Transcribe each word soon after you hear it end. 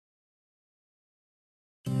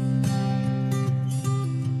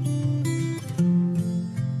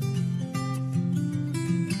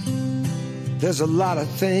There's a lot of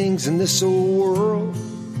things in this old world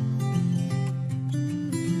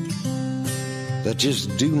that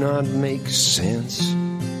just do not make sense.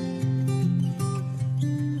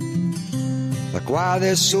 Like why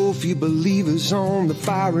there's so few believers on the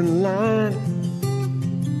firing line,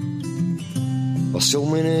 while so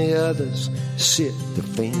many others sit the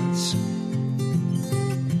fence.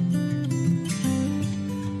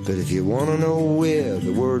 But if you want to know where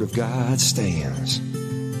the Word of God stands,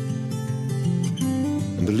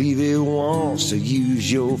 and believe it wants to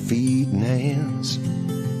use your feet and hands,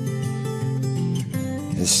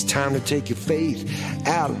 it's time to take your faith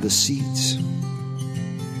out of the seats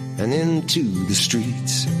and into the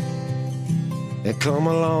streets, and come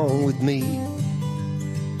along with me.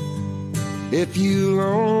 If you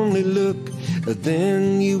only look,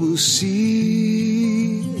 then you will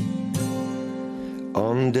see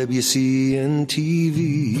on WCN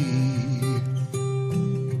TV.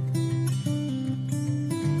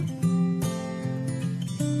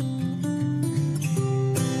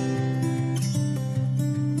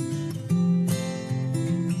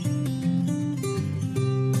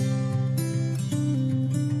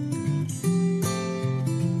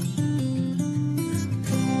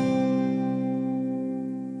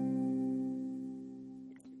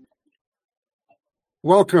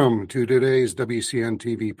 Welcome to today's WCN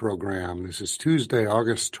TV program. This is Tuesday,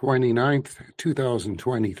 August 29th,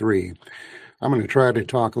 2023. I'm going to try to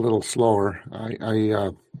talk a little slower. I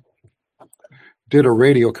did a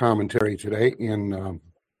radio commentary today in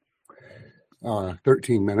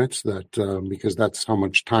 13 minutes because that's how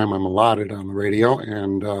much time I'm allotted on the radio,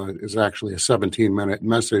 and is actually a 17-minute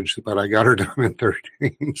message, but I got her done in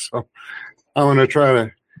 13. So I'm going to try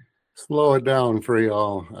to slow it down for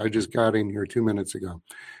y'all. I just got in here 2 minutes ago.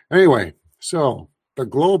 Anyway, so the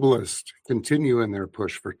globalists continue in their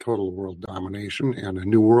push for total world domination and a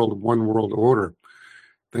new world, one world order.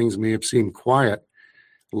 Things may have seemed quiet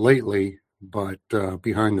lately, but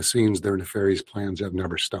behind the scenes, their nefarious plans have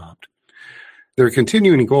never stopped. Their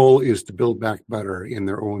continuing goal is to build back better in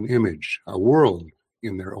their own image, a world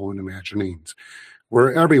in their own imaginings,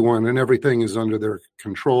 where everyone and everything is under their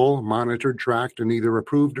control, monitored, tracked, and either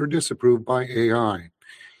approved or disapproved by AI.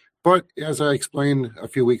 But as I explained a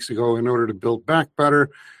few weeks ago, in order to build back better,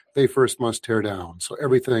 they first must tear down. So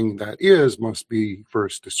everything that is must be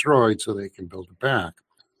first destroyed so they can build it back.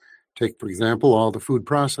 Take, for example, all the food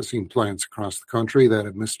processing plants across the country that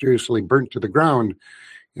have mysteriously burnt to the ground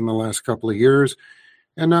in the last couple of years,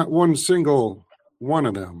 and not one single one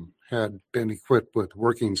of them had been equipped with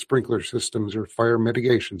working sprinkler systems or fire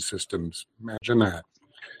mitigation systems. Imagine that.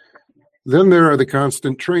 Then there are the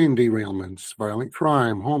constant train derailments, violent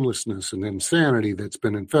crime, homelessness, and insanity that's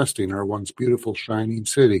been infesting our once beautiful, shining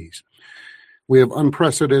cities. We have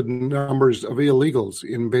unprecedented numbers of illegals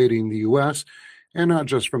invading the U.S., and not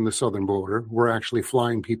just from the southern border. We're actually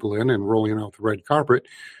flying people in and rolling out the red carpet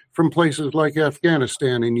from places like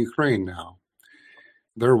Afghanistan and Ukraine now.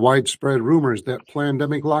 There are widespread rumors that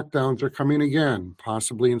pandemic lockdowns are coming again,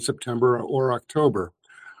 possibly in September or October.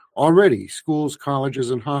 Already, schools,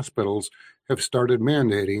 colleges, and hospitals have started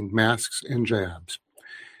mandating masks and jabs.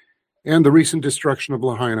 And the recent destruction of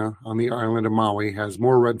Lahaina on the island of Maui has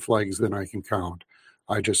more red flags than I can count.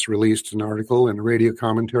 I just released an article and radio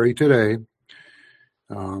commentary today.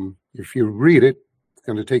 If you read it, it's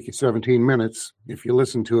going to take you 17 minutes. If you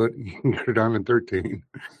listen to it, you can get it done in 13.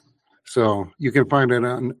 So you can find it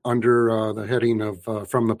under the heading of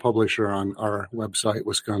From the Publisher on our website,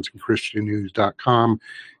 WisconsinChristianNews.com.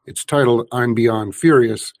 It's titled, I'm Beyond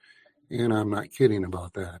Furious, and I'm not kidding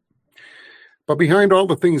about that. But behind all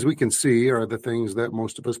the things we can see are the things that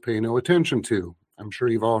most of us pay no attention to. I'm sure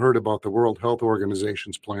you've all heard about the World Health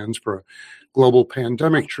Organization's plans for a global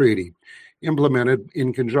pandemic treaty implemented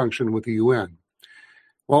in conjunction with the UN.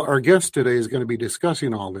 Well, our guest today is going to be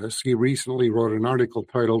discussing all this. He recently wrote an article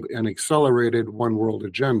titled An Accelerated One World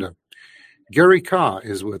Agenda. Gary Kah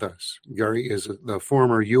is with us. Gary is the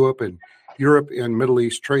former Europe and Middle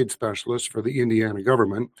East trade specialist for the Indiana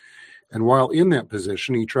government. And while in that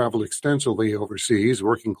position, he traveled extensively overseas,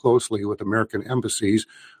 working closely with American embassies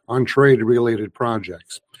on trade-related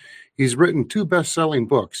projects. He's written 2 best-selling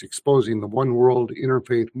books exposing the One World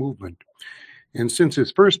Interfaith movement. And since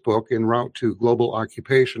his first book, En Route to Global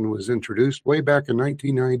Occupation, was introduced way back in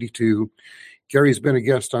 1992, Gary's been a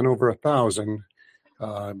guest on over 1,000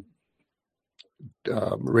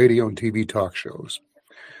 radio and TV talk shows.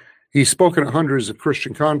 He's spoken at hundreds of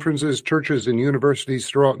Christian conferences, churches, and universities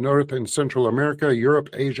throughout North and Central America, Europe,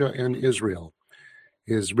 Asia, and Israel.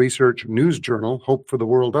 His research news journal, Hope for the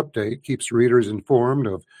World Update, keeps readers informed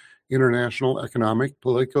of international, economic,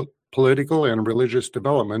 political, and religious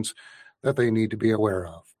developments that they need to be aware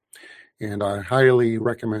of. And I highly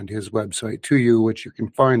recommend his website to you, which you can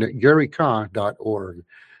find at GaryKah.org.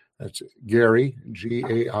 That's Gary,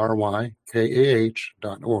 GaryKah.org.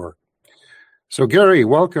 So, Gary,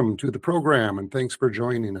 welcome to the program, and thanks for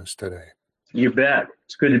joining us today. You bet.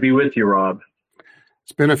 It's good to be with you, Rob.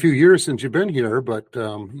 It's been a few years since you've been here, but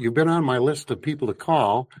you've been on my list of people to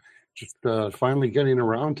call, just finally getting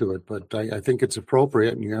around to it. But I think it's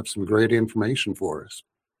appropriate, and you have some great information for us.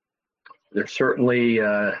 There's certainly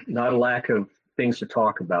not a lack of things to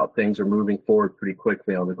talk about. Things are moving forward pretty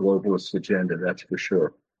quickly on the globalist agenda, that's for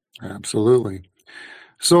sure. Absolutely.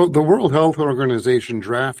 So the World Health Organization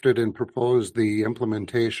drafted and proposed the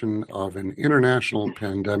implementation of an international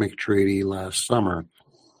pandemic treaty last summer.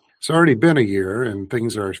 It's already been a year, and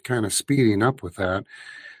things are kind of speeding up with that.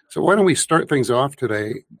 So why don't we start things off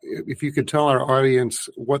today? If you could tell our audience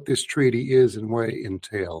what this treaty is and what it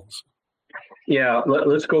entails. Yeah,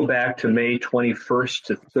 let's go back to May 21st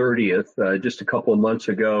to 30th, just a couple of months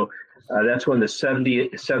ago. That's when the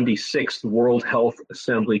 76th World Health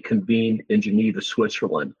Assembly convened in Geneva,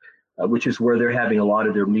 Switzerland, which is where they're having a lot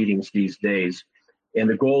of their meetings these days. And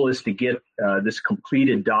the goal is to get this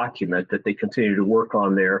completed document that they continue to work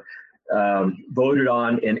on there, voted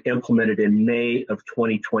on and implemented in May of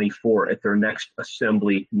 2024 at their next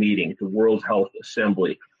assembly meeting, the World Health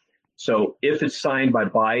Assembly. So if it's signed by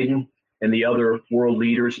Biden and the other world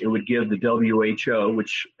leaders, it would give the WHO,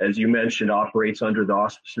 which, as you mentioned, operates under the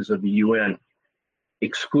auspices of the UN,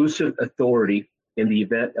 exclusive authority in the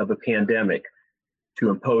event of a pandemic to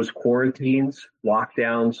impose quarantines,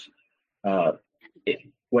 lockdowns,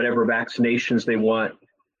 whatever vaccinations they want,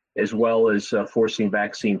 as well as forcing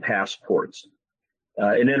vaccine passports.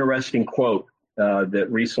 An interesting quote that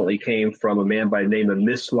recently came from a man by the name of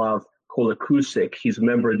Mislav Kolakusic. He's a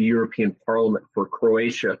member of the European Parliament for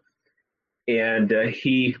Croatia. And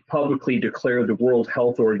he publicly declared the World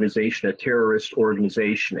Health Organization a terrorist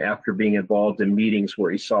organization after being involved in meetings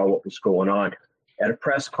where he saw what was going on. At a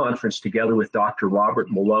press conference together with Dr. Robert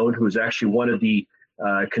Malone, who is actually one of the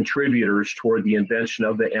contributors toward the invention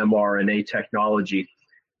of the mRNA technology,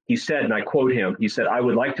 he said, and I quote him, he said, "I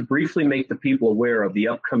would like to briefly make the people aware of the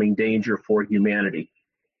upcoming danger for humanity.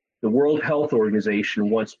 The World Health Organization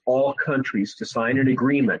wants all countries to sign an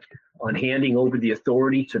agreement on handing over the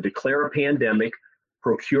authority to declare a pandemic,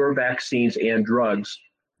 procure vaccines and drugs."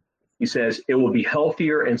 He says, "It will be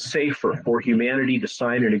healthier and safer for humanity to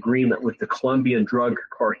sign an agreement with the Colombian drug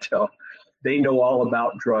cartel. They know all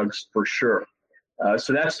about drugs for sure."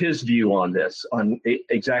 So that's his view on this, on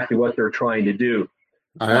exactly what they're trying to do.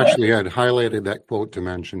 I actually had highlighted that quote to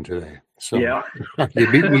mention today. So yeah.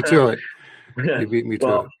 You beat me to it. You beat me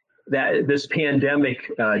to it. This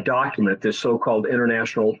pandemic document, this so-called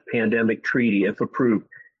International Pandemic Treaty, if approved,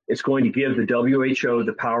 it's going to give the WHO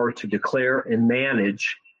the power to declare and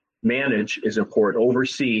manage is important,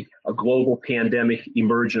 oversee a global pandemic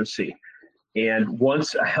emergency. And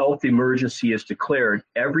once a health emergency is declared,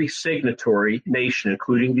 every signatory nation,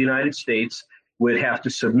 including the United States, would have to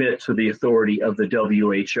submit to the authority of the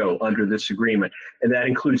WHO under this agreement. And that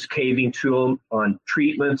includes caving to them on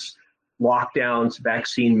treatments, lockdowns,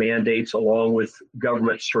 vaccine mandates, along with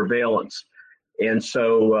government surveillance. And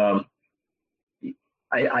so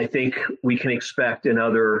I think we can expect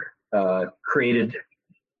another created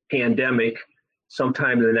pandemic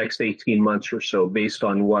sometime in the next 18 months or so, based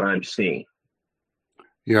on what I'm seeing.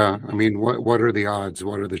 Yeah, I mean, what are the odds?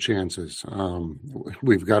 What are the chances?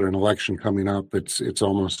 We've got an election coming up. It's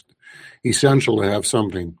almost essential to have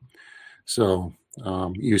something. So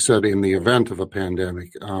you said in the event of a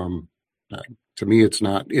pandemic. To me, it's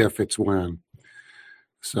not if, it's when.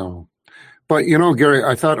 So, but Gary,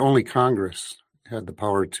 I thought only Congress had the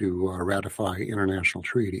power to ratify international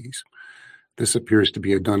treaties. This appears to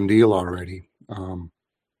be a done deal already,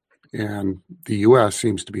 and the U.S.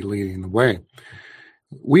 seems to be leading the way.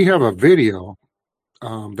 We have a video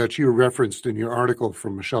that you referenced in your article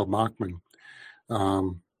from Michelle Bachmann.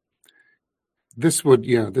 This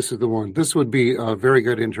is the one. This would be a very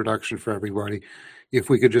good introduction for everybody. If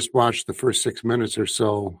we could just watch the first 6 minutes or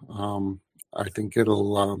so, I think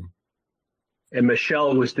it'll. And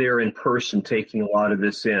Michelle was there in person taking a lot of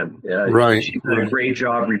this in. Right. She did a great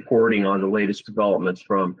job reporting on the latest developments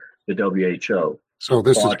from the WHO. So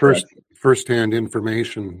this is first-hand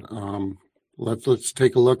information. Let's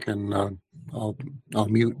take a look, and I'll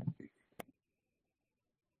mute.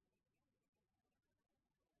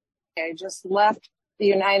 I just left the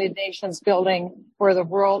United Nations building where the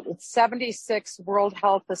 76th World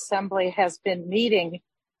Health Assembly has been meeting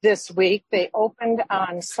this week. They opened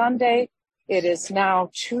on Sunday. It is now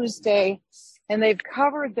Tuesday, and they've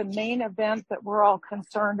covered the main event that we're all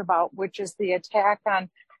concerned about, which is the attack on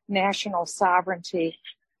national sovereignty.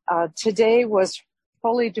 Today was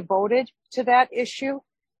fully devoted to that issue.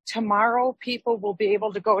 Tomorrow, people will be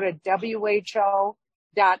able to go to who.int,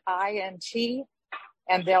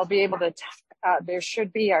 and they'll be able to, there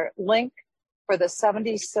should be a link for the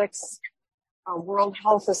 76th World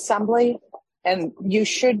Health Assembly, and you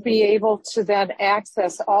should be able to then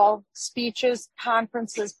access all speeches,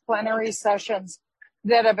 conferences, plenary sessions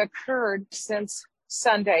that have occurred since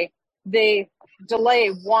Sunday. They delay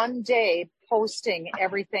one day posting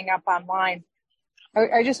everything up online.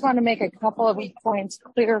 I just want to make a couple of points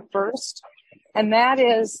clear first, and that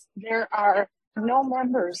is there are no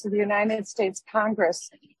members of the United States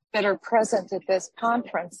Congress that are present at this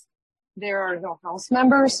conference. There are no House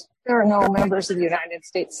members. There are no members of the United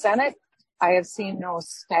States Senate. I have seen no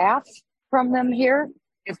staff from them here.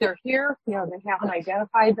 If they're here, they haven't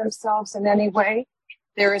identified themselves in any way.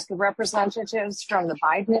 There is the representatives from the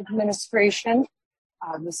Biden administration,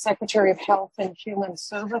 the Secretary of Health and Human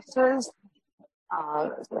Services,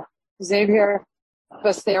 Xavier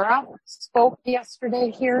Becerra spoke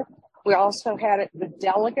yesterday here. We also had the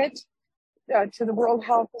delegate to the World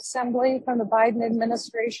Health Assembly from the Biden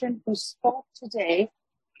administration who spoke today.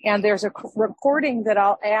 And there's a recording that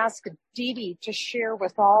I'll ask Dee Dee to share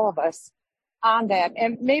with all of us on that.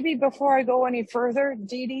 And maybe before I go any further,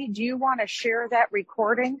 Dee Dee, do you want to share that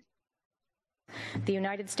recording? The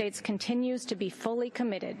United States continues to be fully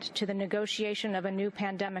committed to the negotiation of a new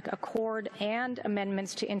pandemic accord and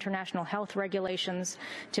amendments to international health regulations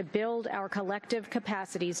to build our collective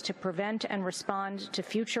capacities to prevent and respond to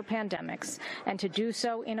future pandemics, and to do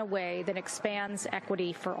so in a way that expands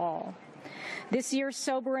equity for all. This year's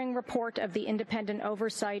sobering report of the Independent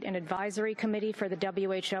Oversight and Advisory Committee for the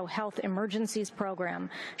WHO Health Emergencies Program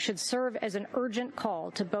should serve as an urgent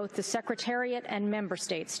call to both the Secretariat and member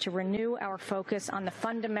states to renew our focus on the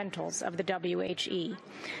fundamentals of the WHE.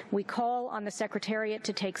 We call on the Secretariat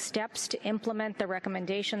to take steps to implement the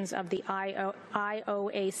recommendations of the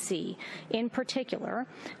IOAC, in particular,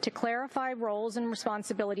 to clarify roles and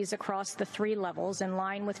responsibilities across the three levels in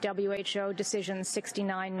line with WHO Decision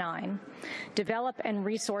 69-9, develop and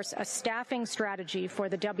resource a staffing strategy for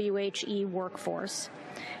the WHE workforce,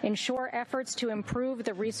 ensure efforts to improve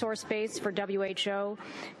the resource base for WHO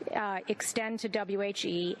extend to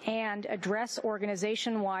WHE, and address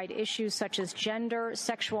organization-wide issues such as gender,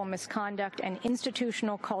 sexual misconduct, and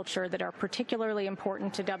institutional culture that are particularly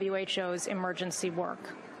important to WHO's emergency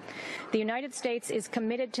work. The United States is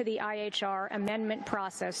committed to the IHR amendment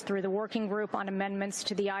process through the Working Group on Amendments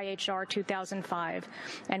to the IHR 2005,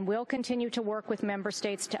 and will continue to work with member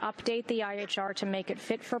states to update the IHR to make it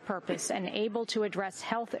fit for purpose and able to address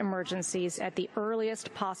health emergencies at the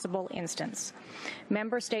earliest possible instance.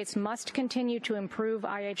 Member states must continue to improve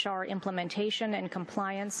IHR implementation and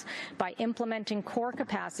compliance by implementing core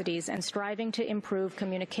capacities and striving to improve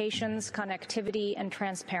communications, connectivity, and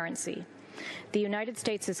transparency. The United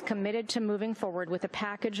States is committed to moving forward with a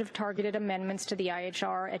package of targeted amendments to the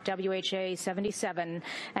IHR at WHA 77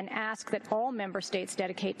 and ask that all member states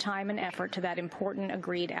dedicate time and effort to that important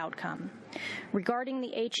agreed outcome. Regarding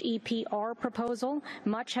the HEPR proposal,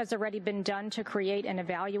 much has already been done to create and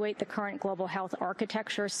evaluate the current global health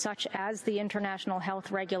architecture, such as the International Health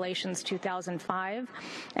Regulations 2005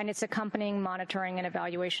 and its accompanying monitoring and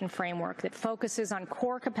evaluation framework that focuses on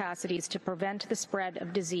core capacities to prevent the spread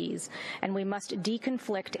of disease, and we must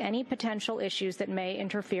deconflict any potential issues that may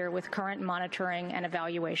interfere with current monitoring and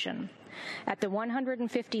evaluation. At the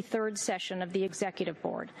 153rd session of the Executive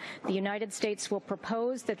Board, the United States will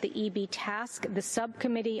propose that the EB task the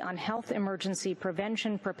Subcommittee on Health Emergency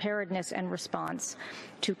Prevention, Preparedness, and Response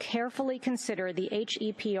to carefully consider the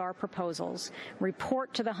HEPR proposals,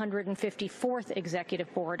 report to the 154th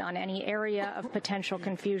Executive Board on any area of potential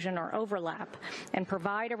confusion or overlap, and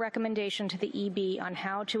provide a recommendation to the EB on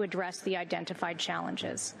how to address the identified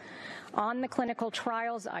challenges. On the clinical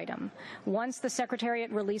trials item, once the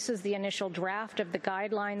Secretariat releases the initial draft of the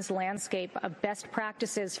guidelines landscape of best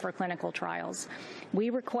practices for clinical trials, we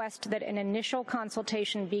request that an initial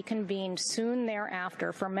consultation be convened soon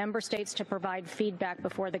thereafter for member states to provide feedback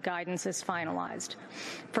before the guidance is finalized.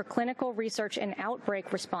 For clinical research and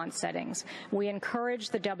outbreak response settings, we encourage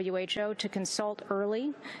the WHO to consult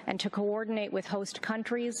early and to coordinate with host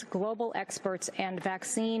countries, global experts, and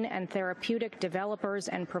vaccine and therapeutic developers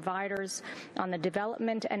and providers on the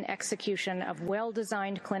development and execution of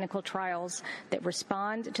well-designed clinical trials that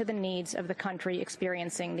respond to the needs of the country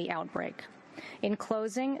experiencing the outbreak. In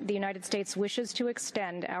closing, the United States wishes to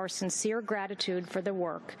extend our sincere gratitude for the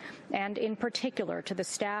work, and in particular to the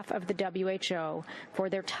staff of the WHO for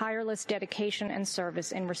their tireless dedication and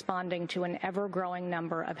service in responding to an ever-growing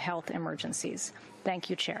number of health emergencies. Thank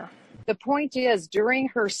you, Chair. The point is, during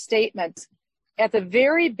her statement, at the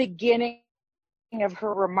very beginning of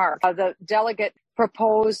her remarks, the delegate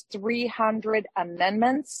proposed 300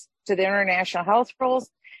 amendments to the international health rules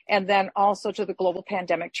and then also to the Global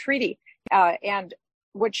Pandemic Treaty. And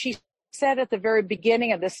what she said at the very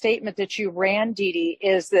beginning of the statement that you ran, Dee Dee,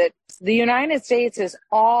 is that the United States is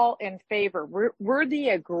all in favor. We're the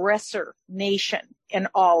aggressor nation in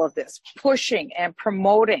all of this, pushing and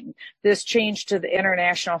promoting this change to the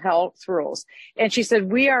international health rules. And she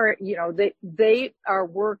said, we are, they are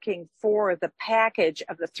working for the package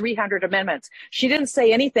of the 300 amendments. She didn't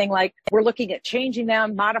say anything like we're looking at changing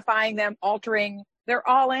them, modifying them, altering. They're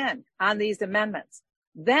all in on these amendments.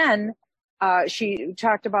 Then she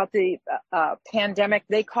talked about the pandemic.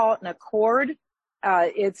 They call it an accord.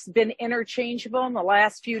 It's been interchangeable in the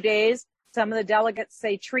last few days. Some of the delegates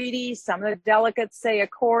say treaty. Some of the delegates say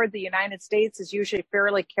accord. The United States is usually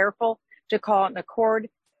fairly careful to call it an accord.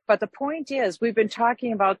 But the point is, we've been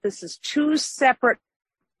talking about this as two separate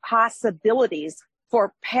possibilities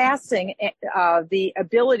for passing the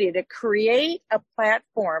ability to create a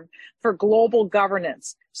platform for global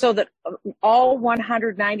governance so that all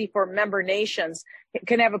 194 member nations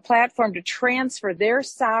can have a platform to transfer their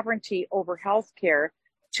sovereignty over healthcare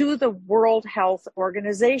to the World Health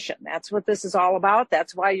Organization. That's what this is all about.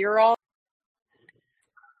 That's why you're all.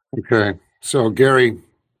 Okay. So, Gary,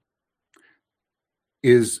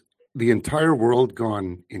 is the entire world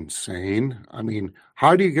gone insane? I mean,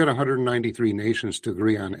 how do you get 193 nations to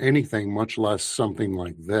agree on anything, much less something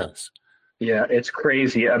like this? Yeah, it's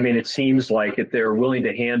crazy. I mean, it seems like if they're willing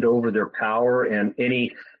to hand over their power and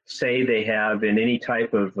any say they have in any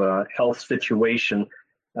type of health situation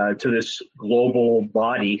to this global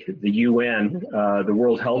body, the UN, the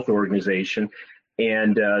World Health Organization,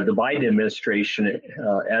 and the Biden administration,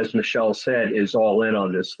 as Michelle said, is all in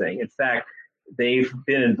on this thing. In fact, they've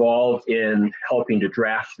been involved in helping to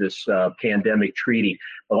draft this pandemic treaty.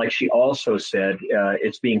 But like she also said,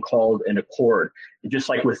 it's being called an accord. And just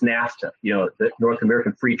like with NAFTA, the North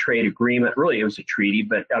American Free Trade Agreement, really it was a treaty,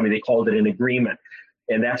 but I mean, they called it an agreement.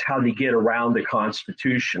 And that's how they get around the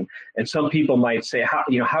Constitution. And some people might say, how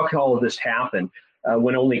can all of this happen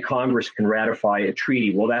when only Congress can ratify a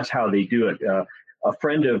treaty? Well, that's how they do it. A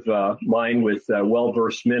friend of mine with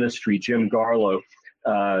Well-Versed Ministry, Jim Garlow,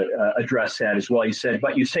 addressed that as well. He said,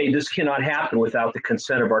 but you say this cannot happen without the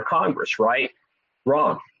consent of our Congress, right?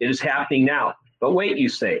 Wrong. It is happening now. But wait, you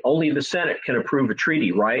say, only the Senate can approve a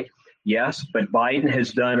treaty, right? Yes, but Biden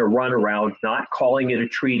has done a runaround, not calling it a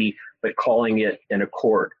treaty, but calling it an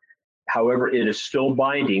accord. However, it is still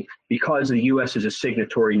binding because the U.S. is a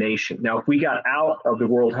signatory nation. Now, if we got out of the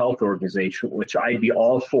World Health Organization, which I'd be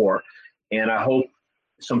all for, and I hope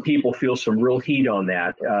some people feel some real heat on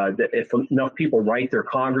that, that if enough people write their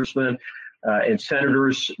congressmen and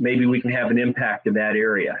senators, maybe we can have an impact in that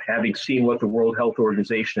area, having seen what the World Health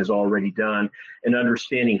Organization has already done and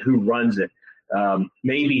understanding who runs it.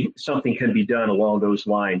 Maybe something can be done along those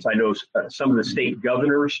lines. I know some of the state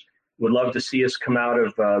governors would love to see us come out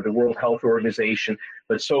of the World Health Organization,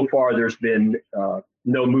 but so far there's been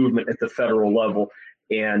no movement at the federal level.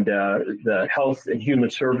 And the Health and Human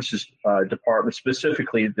Services Department,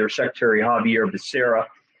 specifically their Secretary Javier Becerra,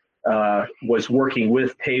 was working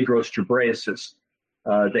with Tedros Ghebreyesus,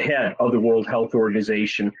 the head of the World Health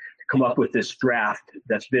Organization, to come up with this draft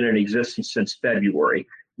that's been in existence since February,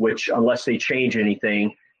 which, unless they change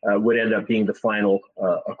anything, would end up being the final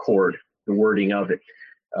accord, the wording of it.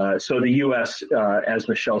 So the U.S., as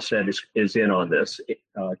Michelle said, is in on this,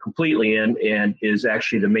 completely in, and is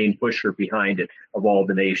actually the main pusher behind it of all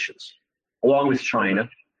the nations, along with China.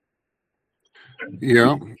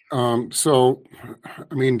 Yeah. So,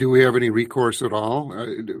 I mean, do we have any recourse at all?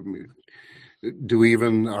 Do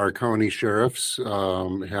even our county sheriffs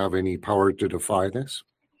have any power to defy this?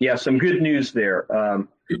 Yeah, some good news there.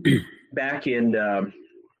 Back in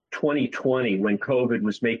 2020, when COVID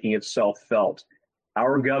was making itself felt,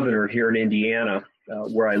 our governor here in Indiana,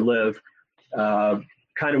 where I live,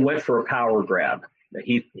 kind of went for a power grab.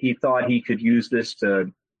 He thought he could use this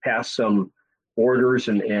to pass some orders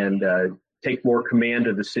and take more command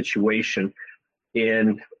of the situation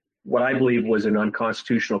in what I believe was an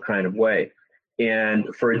unconstitutional kind of way.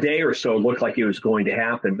 And for a day or so, it looked like it was going to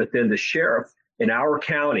happen. But then the sheriff in our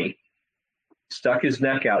county stuck his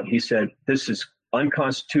neck out. He said, this is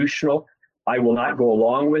unconstitutional. I will not go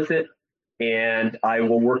along with it, and I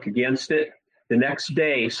will work against it. The next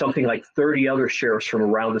day, something like 30 other sheriffs from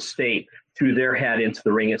around the state threw their hat into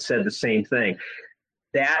the ring and said the same thing.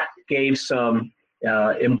 That gave some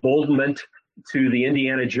emboldenment to the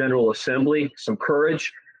Indiana General Assembly, some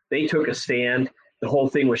courage. They took a stand. The whole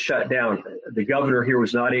thing was shut down. The governor here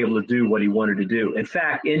was not able to do what he wanted to do. In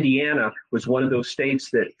fact, Indiana was one of those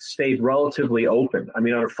states that stayed relatively open. I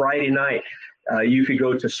mean, on a Friday night, you could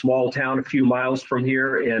go to a small town a few miles from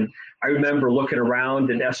here, and I remember looking around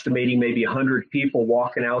and estimating maybe 100 people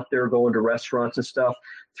walking out there, going to restaurants and stuff.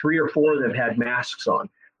 3 or 4 of them had masks on,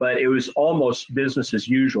 but it was almost business as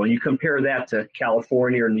usual. And you compare that to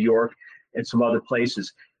California or New York and some other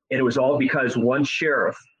places, and it was all because one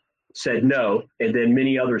sheriff said no, and then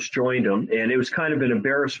many others joined him, and it was kind of an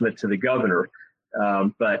embarrassment to the governor,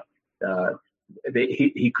 but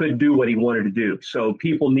he couldn't do what he wanted to do. So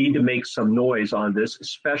people need to make some noise on this,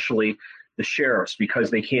 especially the sheriffs, because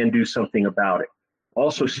they can do something about it.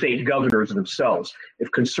 Also, state governors themselves. If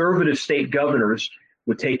conservative state governors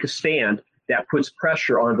would take a stand, that puts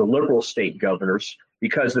pressure on the liberal state governors,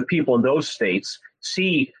 because the people in those states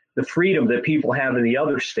see the freedom that people have in the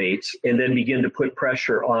other states, and then begin to put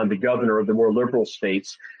pressure on the governor of the more liberal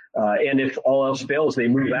states. And if all else fails, they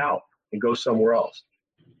move out and go somewhere else.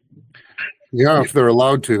 Yeah, if they're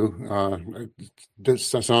allowed to. This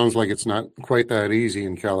sounds like it's not quite that easy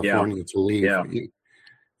in California to leave.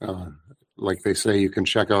 Yeah. Like they say, you can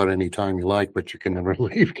check out anytime you like, but you can never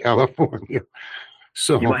leave California.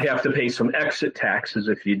 So you might have to pay some exit taxes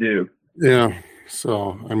if you do. Yeah.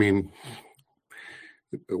 So, I mean,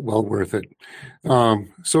 well worth it.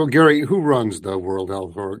 So, Gary, who runs the World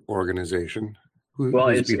Health Organization?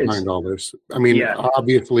 Who's behind all this? I mean,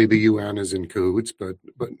 obviously the UN is in cahoots, but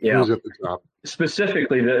who's at the top?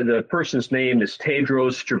 Specifically, the person's name is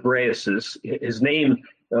Tedros Ghebreyesus. His name,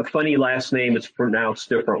 funny last name, it's pronounced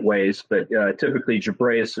different ways, but typically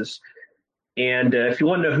Ghebreyesus. And if you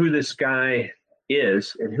want to know who this guy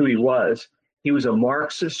is and who he was a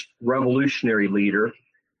Marxist revolutionary leader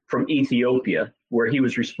from Ethiopia, where he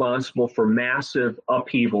was responsible for massive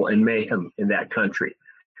upheaval and mayhem in that country.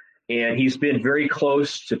 And he's been very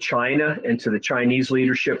close to China and to the Chinese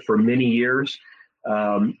leadership for many years.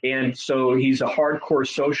 And so he's a hardcore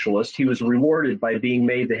socialist. He was rewarded by being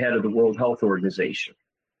made the head of the World Health Organization.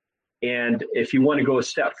 And if you want to go a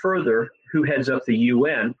step further, who heads up the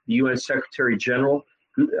UN Secretary General,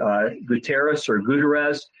 Guterres,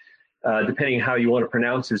 depending on how you want to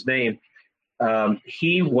pronounce his name,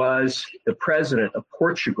 he was the president of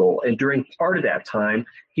Portugal, and during part of that time,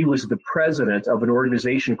 he was the president of an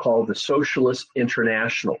organization called the Socialist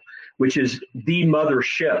International, which is the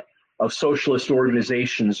mothership of socialist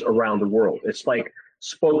organizations around the world. It's like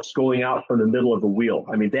spokes going out from the middle of the wheel.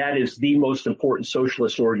 I mean, that is the most important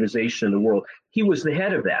socialist organization in the world. He was the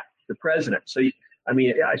head of that, the president. So, I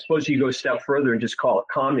mean, I suppose you go a step further and just call it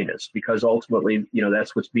communist, because ultimately,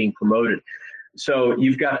 that's what's being promoted. So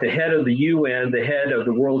you've got the head of the UN, the head of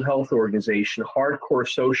the World Health Organization, hardcore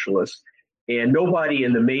socialists, and nobody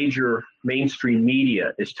in the major mainstream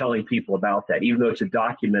media is telling people about that, even though it's a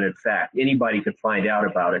documented fact. Anybody could find out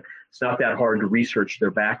about it. It's not that hard to research their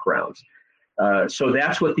backgrounds. So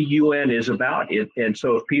that's what the UN is about. And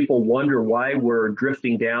so if people wonder why we're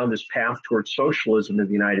drifting down this path towards socialism in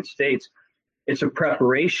the United States, it's a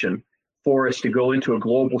preparation for us to go into a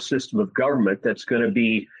global system of government that's going to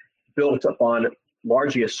be built upon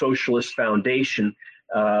largely a socialist foundation,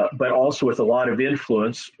 but also with a lot of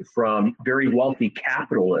influence from very wealthy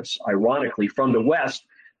capitalists, ironically, from the West,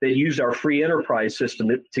 that use our free enterprise system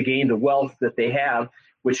to gain the wealth that they have,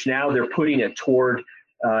 which now they're putting it toward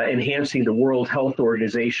enhancing the World Health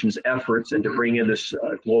Organization's efforts and to bring in this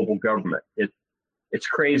global government. It's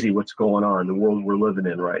crazy what's going on in the world we're living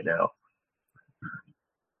in right now.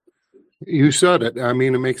 You said it. I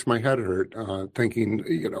mean, it makes my head hurt thinking,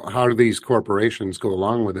 how do these corporations go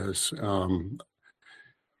along with this?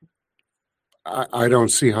 I don't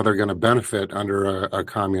see how they're going to benefit under a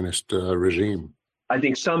communist regime. I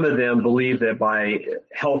think some of them believe that by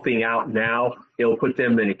helping out now, it'll put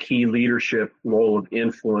them in a key leadership role of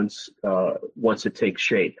influence once it takes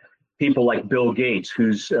shape. People like Bill Gates,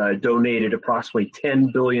 who's donated approximately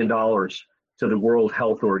 $10 billion to the World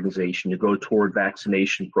Health Organization to go toward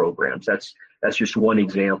vaccination programs. That's just one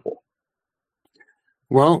example.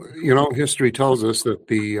 Well, history tells us that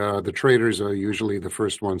the traitors are usually the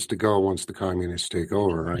first ones to go once the communists take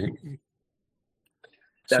over, right?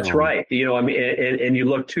 That's right. I mean, and you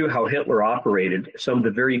look too how Hitler operated. Some of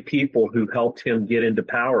the very people who helped him get into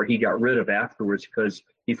power, he got rid of afterwards because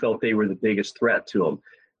he felt they were the biggest threat to him.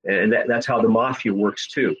 And that's how the mafia works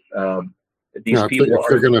too. These people, if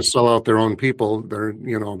they're going to sell out their own people, they're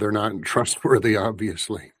not trustworthy,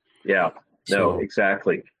 obviously. Yeah. No,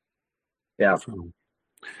 exactly. Yeah. So,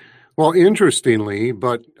 well, interestingly,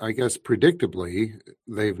 but I guess predictably,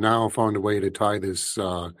 they've now found a way to tie this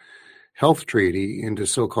health treaty into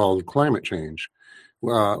so-called climate change.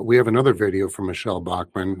 We have another video from Michelle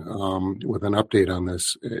Bachmann with an update on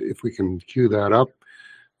this. If we can cue that up.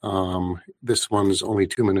 This one's only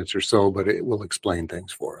 2 minutes or so, but it will explain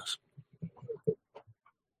things for us.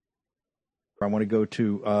 I want to go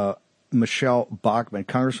to Michelle Bachmann,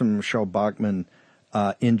 Congressman Michelle Bachmann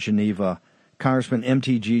in Geneva. Congressman,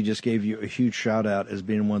 MTG just gave you a huge shout out as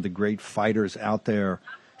being one of the great fighters out there.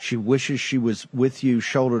 She wishes she was with you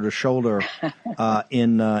shoulder to shoulder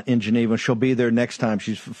in Geneva. She'll be there next time.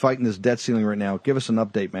 She's fighting this debt ceiling right now. Give us an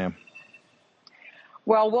update, ma'am.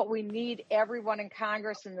 Well, what we need everyone in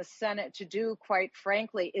Congress and the Senate to do, quite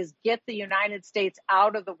frankly, is get the United States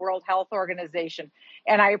out of the World Health Organization.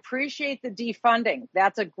 And I appreciate the defunding.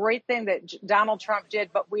 That's a great thing that Donald Trump did,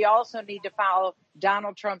 but we also need to follow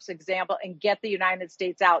Donald Trump's example and get the United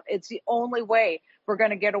States out. It's the only way we're going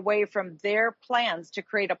to get away from their plans to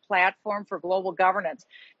create a platform for global governance.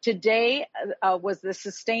 Today was the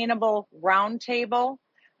Sustainable Roundtable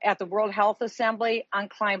at the World Health Assembly on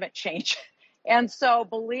climate change. And so,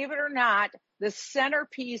 believe it or not, the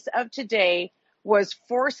centerpiece of today was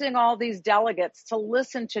forcing all these delegates to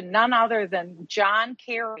listen to none other than John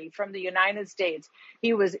Kerry from the United States.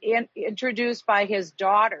 He was introduced by his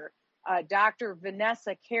daughter, Dr.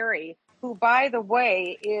 Vanessa Kerry, who, by the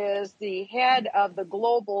way, is the head of the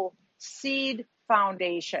Global Seed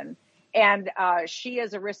Foundation. And she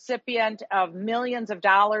is a recipient of millions of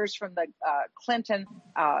dollars from the Clinton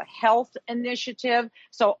Health Initiative.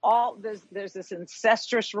 So there's this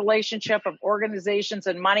incestuous relationship of organizations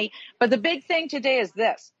and money. But the big thing today is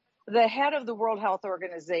this. The head of the World Health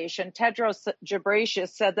Organization, Tedros Ghebreyesus,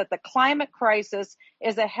 said that the climate crisis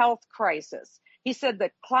is a health crisis. He said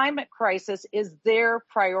the climate crisis is their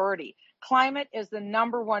priority. Climate is the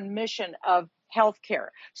number one mission of healthcare.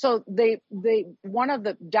 So one of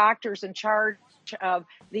the doctors in charge of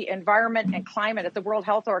the environment and climate at the World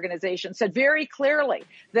Health Organization said very clearly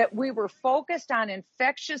that we were focused on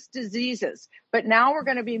infectious diseases, but now we're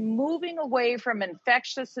going to be moving away from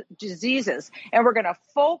infectious diseases and we're going to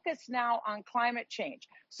focus now on climate change.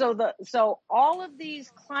 So all of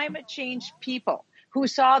these climate change people who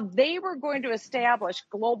saw they were going to establish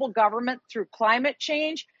global government through climate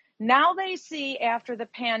change, now they see after the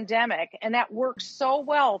pandemic, and that works so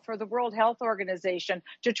well for the World Health Organization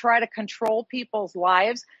to try to control people's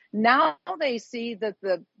lives. Now they see that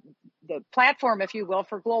the platform, if you will,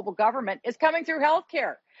 for global government is coming through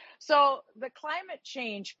healthcare. So the climate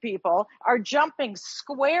change people are jumping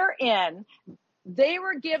square in. They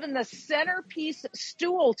were given the centerpiece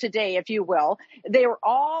stool today, if you will. They were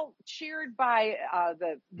all cheered by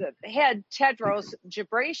the head, Tedros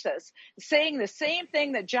Ghebreyesus, saying the same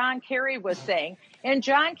thing that John Kerry was saying. And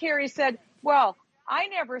John Kerry said, well, I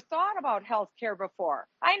never thought about healthcare before.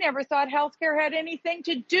 I never thought healthcare had anything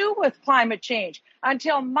to do with climate change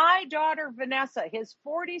until my daughter, Vanessa, his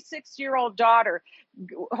 46-year-old daughter,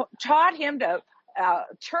 taught him to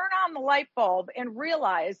turn on the light bulb and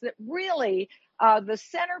realize that really the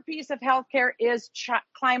centerpiece of healthcare is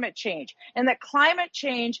climate change, and that climate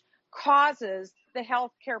change causes the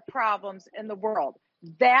healthcare problems in the world.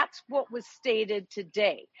 That's what was stated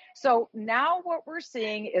today. So now what we're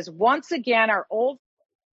seeing is once again our old.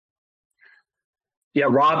 Yeah,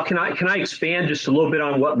 Rob, can I expand just a little bit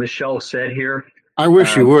on what Michelle said here? I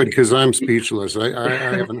wish you would, because I'm speechless. I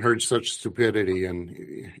haven't heard such stupidity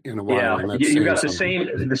in a while. Yeah, you've got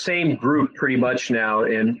the same group pretty much now,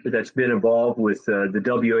 and that's been involved with the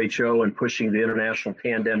WHO and pushing the International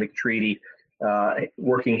Pandemic Treaty,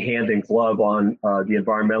 working hand in glove on the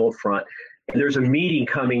environmental front. And there's a meeting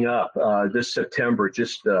coming up this September,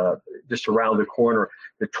 just around the corner,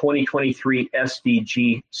 the 2023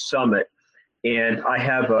 SDG Summit. And I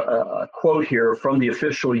have a quote here from the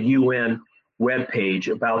official UN webpage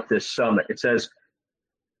about this summit. It says,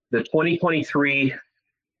 the 2023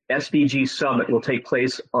 SDG Summit will take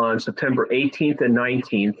place on September 18th and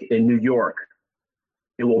 19th in New York.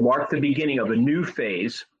 It will mark the beginning of a new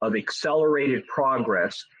phase of accelerated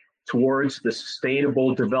progress towards the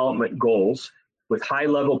Sustainable Development Goals, with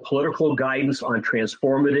high-level political guidance on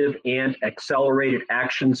transformative and accelerated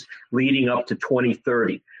actions leading up to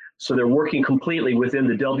 2030. So they're working completely within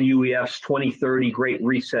the WEF's 2030 Great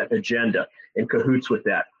Reset agenda, in cahoots with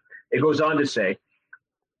that. It goes on to say,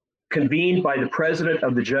 convened by the President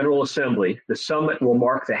of the General Assembly, the summit will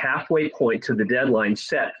mark the halfway point to the deadline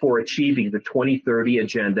set for achieving the 2030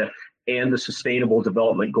 agenda and the Sustainable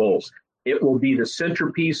Development Goals. It will be the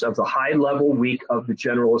centerpiece of the high-level week of the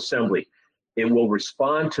General Assembly. It will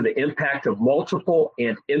respond to the impact of multiple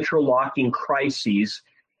and interlocking crises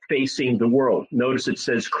facing the world. Notice it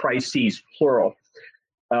says crises, plural.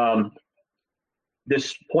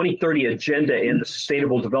 This 2030 agenda and the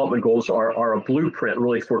Sustainable Development Goals are a blueprint,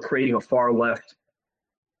 really, for creating a far-left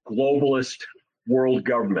globalist world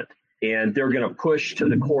government. And they're going to push to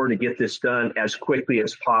the core to get this done as quickly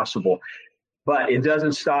as possible. But it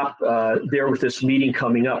doesn't stop there with this meeting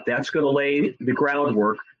coming up. That's going to lay the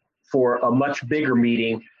groundwork for a much bigger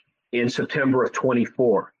meeting in September of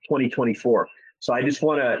 2024. So I just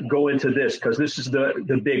want to go into this because this is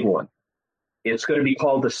the big one. It's going to be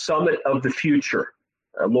called the Summit of the Future,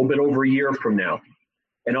 a little bit over a year from now.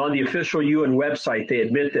 And on the official UN website, they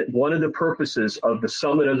admit that one of the purposes of the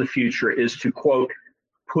Summit of the Future is to, quote,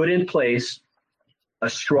 put in place a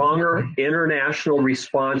stronger international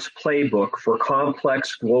response playbook for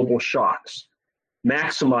complex global shocks,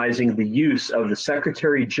 maximizing the use of the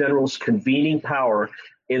Secretary General's convening power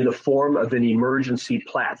in the form of an emergency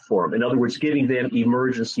platform. In other words, giving them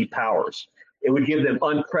emergency powers. It would give them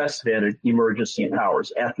unprecedented emergency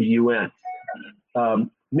powers at the UN.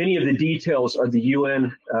 Many of the details of the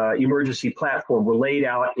UN emergency platform were laid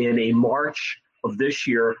out in a March of this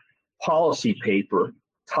year policy paper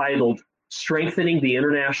titled Strengthening the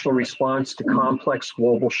International Response to Complex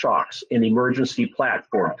Global Shocks, an Emergency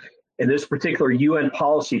Platform. And this particular UN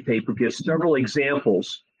policy paper gives several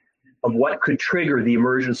examples of what could trigger the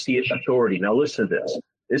emergency authority. Now listen to this.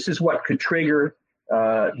 This is what could trigger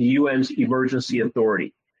the UN's emergency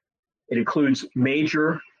authority. It includes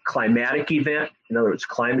major climatic event, in other words,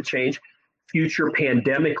 climate change, future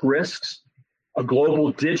pandemic risks, a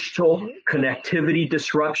global digital connectivity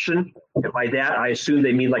disruption, and by that I assume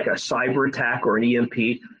they mean like a cyber attack or an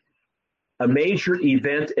EMP, a major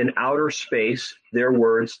event in outer space, their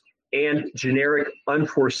words, and generic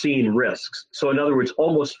unforeseen risks. So in other words,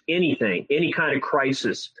 almost anything, any kind of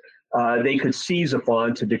crisis, they could seize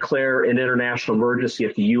upon to declare an international emergency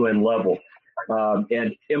at the UN level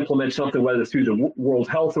and implement something, whether through the World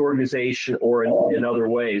Health Organization or in other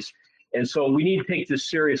ways. And so we need to take this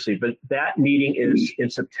seriously, but that meeting is in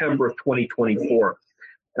September of 2024.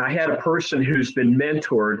 And I had a person who's been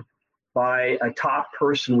mentored by a top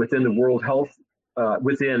person within the World Health,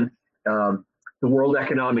 within the World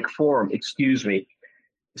Economic Forum,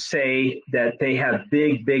 say that they have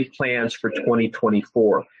big plans for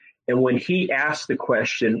 2024. And when he asked the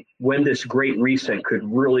question, when this great reset could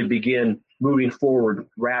really begin moving forward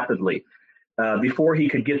rapidly, before he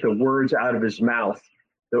could get the words out of his mouth,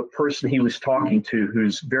 the person he was talking to,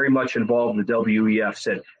 who's very much involved in the WEF,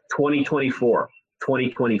 said 2024.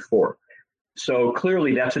 So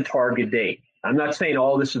clearly that's a target date. I'm not saying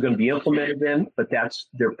all this is going to be implemented then, but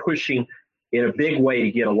they're pushing in a big way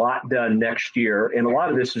to get a lot done next year. And a lot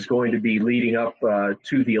of this is going to be leading up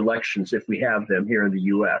to the elections if we have them here in the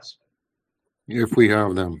U.S. If we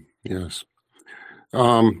have them, yes.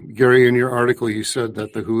 Gary, in your article, you said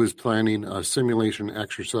that the WHO is planning a simulation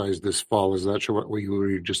exercise this fall. Is that what you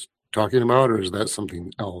were just talking about, or is that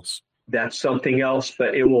something else? That's something else,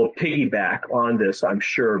 but it will piggyback on this, I'm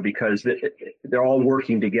sure, because they're all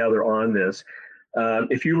working together on this.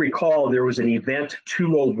 If you recall, there was an Event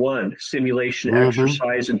 201 simulation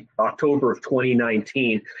exercise in October of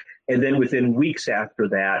 2019. And then within weeks after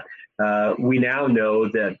that, we now know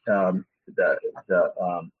that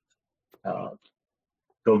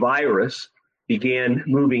the virus began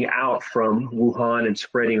moving out from Wuhan and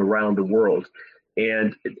spreading around the world.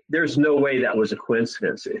 And there's no way that was a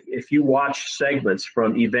coincidence. If you watch segments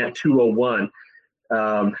from Event 201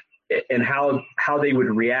 and how they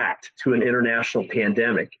would react to an international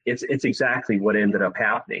pandemic, it's exactly what ended up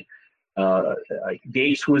happening.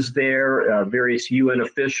 Gates was there, various UN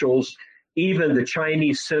officials, even the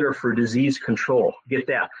Chinese Center for Disease Control, get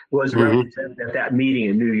that, was represented at that meeting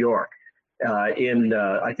in New York. In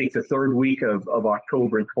I think the third week of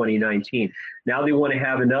October in 2019. Now they want to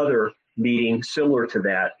have another meeting similar to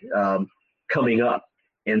that coming up.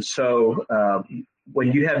 And so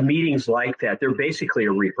when you have meetings like that, they're basically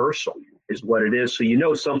a rehearsal is what it is. So you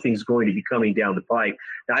know something's going to be coming down the pike.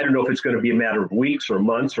 Now, I don't know if it's going to be a matter of weeks or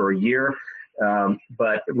months or a year,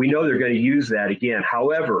 but we know they're going to use that again.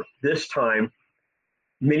 However, this time,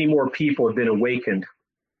 many more people have been awakened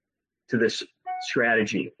to this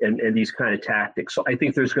strategy and these kind of tactics. So I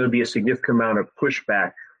think there's going to be a significant amount of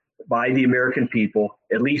pushback by the American people,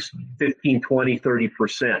 at least 15, 20,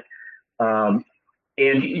 30%.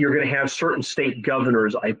 And you're going to have certain state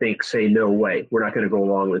governors, I think, say, no way, we're not going to go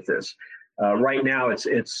along with this. Right now,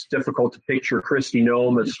 it's difficult to picture Kristi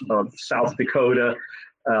Noem of South Dakota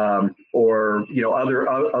or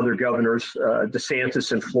other governors,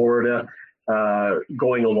 DeSantis in Florida,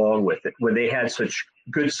 going along with it when they had such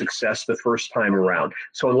good success the first time around.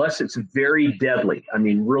 So unless it's very deadly, I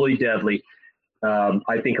mean, really deadly,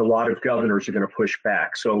 I think a lot of governors are going to push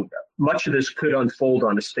back. So much of this could unfold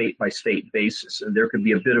on a state-by-state basis, and there could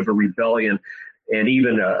be a bit of a rebellion and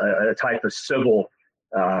even a type of civil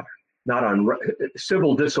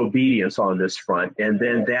disobedience on this front. And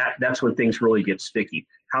then that's when things really get sticky.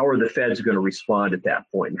 How are the feds going to respond at that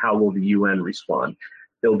point? And how will the UN respond?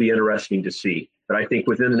 It'll be interesting to see. But I think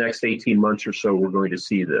within the next 18 months or so, we're going to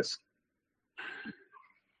see this.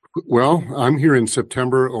 Well, I'm hearing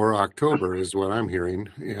September or October is what I'm hearing.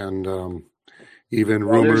 And even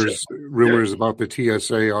rumors about the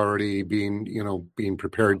TSA already being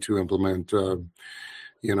prepared to implement, the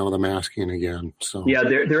masking again. So yeah,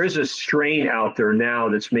 there is a strain out there now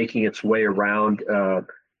that's making its way around.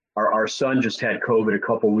 Our son just had COVID a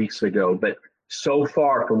couple weeks ago, but so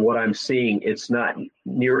far from what I'm seeing, it's not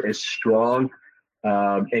near as strong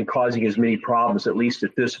and causing as many problems, at least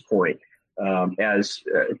at this point, as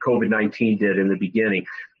COVID-19 did in the beginning.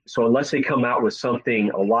 So unless they come out with something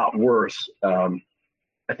a lot worse, I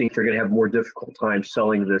think they're going to have more difficult time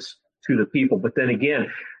selling this to the people. But then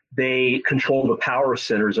again, they control the power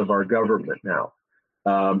centers of our government now.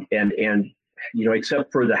 And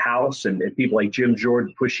except for the House and people like Jim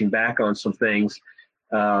Jordan pushing back on some things,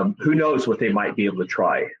 who knows what they might be able to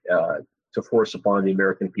try to force upon the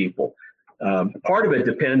American people. Part of it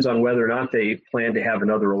depends on whether or not they plan to have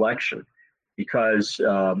another election, because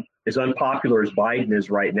as unpopular as Biden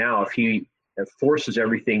is right now, if he forces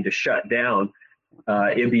everything to shut down,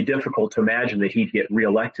 it'd be difficult to imagine that he'd get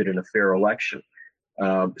reelected in a fair election.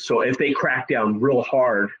 So if they crack down real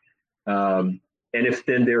hard, and if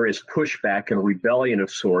then there is pushback and a rebellion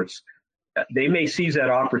of sorts, they may seize that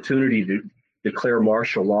opportunity to declare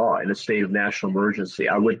martial law in a state of national emergency.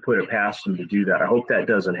 I would put it past them to do that. I hope that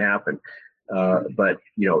doesn't happen. But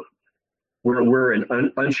we're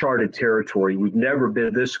in uncharted territory. We've never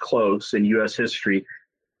been this close in U.S. history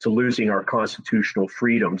to losing our constitutional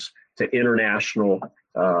freedoms to international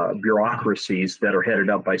bureaucracies that are headed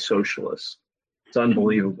up by socialists. It's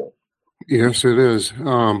unbelievable. Yes, it is.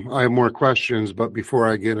 I have more questions, but before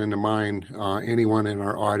I get into mine, anyone in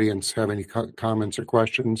our audience have any comments or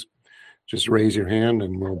questions? Just raise your hand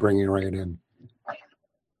and we'll bring you right in.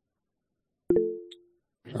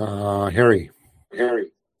 Harry.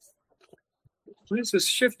 This is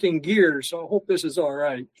shifting gears, so I hope this is all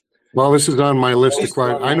right. Well, this is on my list of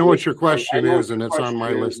questions. I know what your question is, and it's on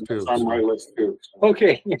my list too.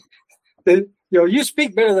 Okay. You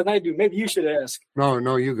speak better than I do. Maybe you should ask.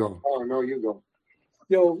 No, you go.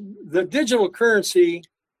 The digital currency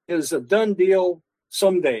is a done deal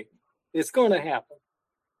someday. It's going to happen.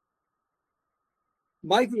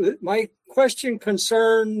 My question,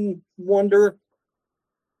 concern, wonder,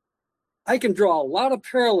 I can draw a lot of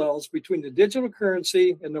parallels between the digital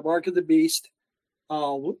currency and the mark of the beast.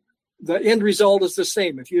 The end result is the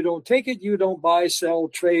same. If you don't take it, you don't buy, sell,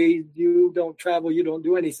 trade, you don't travel, you don't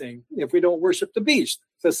do anything. If we don't worship the beast,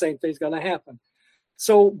 the same thing's going to happen.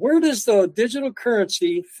 So where does the digital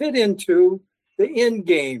currency fit into the end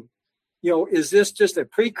game? Is this just a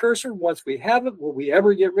precursor? Once we have it, will we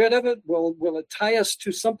ever get rid of it? Will it tie us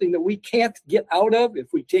to something that we can't get out of if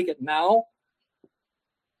we take it now?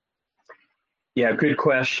 Yeah, good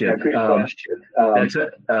question. That's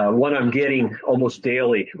one I'm getting almost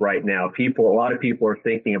daily right now. A lot of people are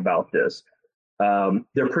thinking about this.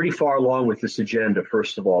 They're pretty far along with this agenda.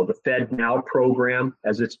 First of all, the Fed Now program,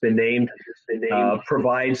 as it's been named,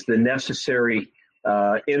 provides the necessary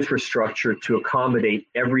infrastructure to accommodate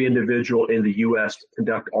every individual in the U.S. to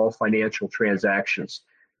conduct all financial transactions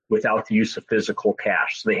without the use of physical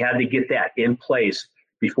cash. So they had to get that in place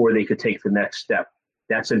before they could take the next step.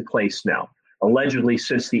 That's in place now. Allegedly,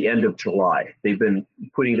 since the end of July, they've been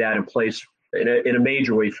putting that in place in a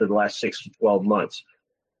major way for the last 6 to 12 months.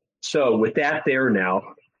 So with that there now,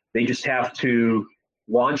 they just have to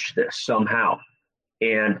launch this somehow.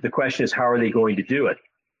 And the question is, how are they going to do it?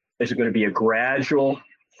 Is it going to be a gradual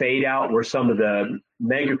fade out where some of the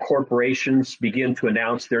mega corporations begin to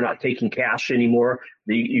announce they're not taking cash anymore?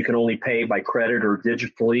 You can only pay by credit or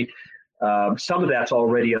digitally. Some of that's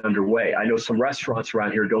already underway. I know some restaurants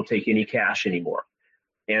around here don't take any cash anymore.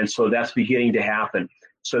 And so that's beginning to happen.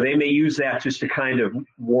 So they may use that just to kind of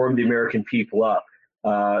warm the American people up.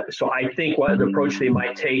 So I think what the approach they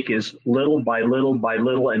might take is little by little by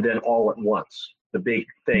little and then all at once, the big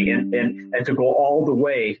thing. And to go all the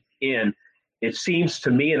way in, it seems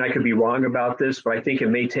to me, and I could be wrong about this, but I think it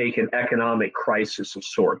may take an economic crisis of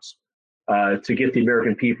sorts to get the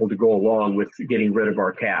American people to go along with getting rid of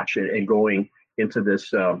our cash and going into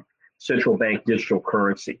this central bank digital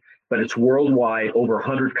currency. But it's worldwide. Over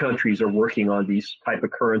 100 countries are working on these type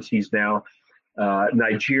of currencies now.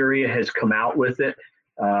 Nigeria has come out with it.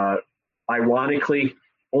 Ironically,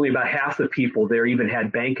 only about half the people there even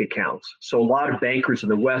had bank accounts. So a lot of bankers in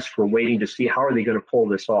the West were waiting to see how are they going to pull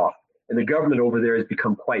this off. And the government over there has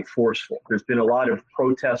become quite forceful. There's been a lot of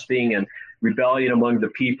protesting and rebellion among the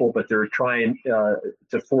people, but they're trying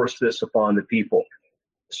to force this upon the people.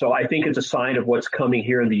 So I think it's a sign of what's coming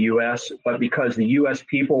here in the U.S., but because the U.S.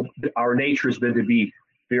 people, our nature has been to be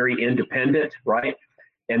very independent, right?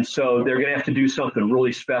 And so they're going to have to do something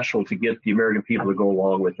really special to get the American people to go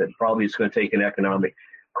along with it. Probably it's going to take an economic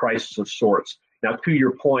crisis of sorts. Now, to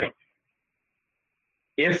your point,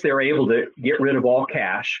 if they're able to get rid of all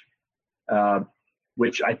cash,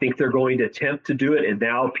 which I think they're going to attempt to do it, it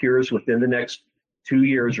now appears within the next 2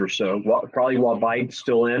 years or so, probably while Biden's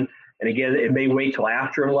still in. And again, it may wait till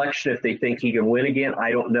after an election if they think he can win again. I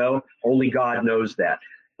don't know. Only God knows that.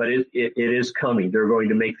 But it is coming. They're going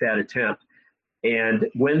to make that attempt. And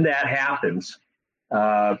when that happens,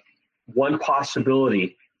 one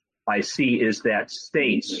possibility I see is that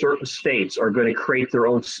certain states are going to create their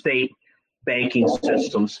own state banking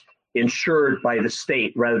systems insured by the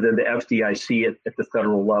state rather than the FDIC at the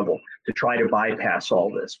federal level to try to bypass all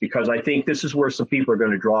this. Because I think this is where some people are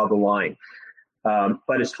going to draw the line.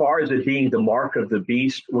 But as far as it being the mark of the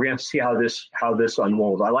beast, we're going to see how this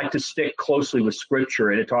unfolds. I like to stick closely with Scripture,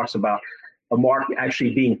 and it talks about a mark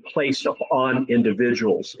actually being placed upon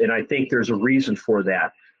individuals. And I think there's a reason for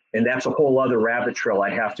that. And that's a whole other rabbit trail I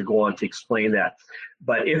have to go on to explain that.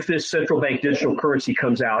 But if this central bank digital currency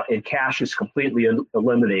comes out and cash is completely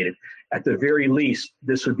eliminated, at the very least,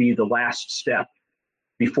 this would be the last step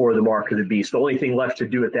before the mark of the beast. The only thing left to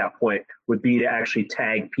do at that point would be to actually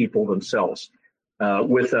tag people themselves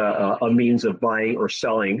with a means of buying or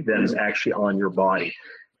selling that is actually on your body.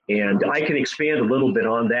 And I can expand a little bit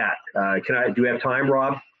on that. Do we have time,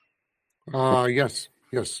 Rob? Yes.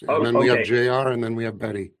 And then we have JR, and then we have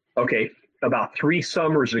Betty. Okay. About 3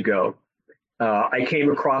 summers ago, I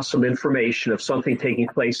came across some information of something taking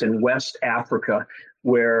place in West Africa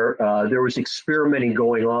where there was experimenting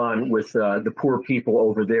going on with the poor people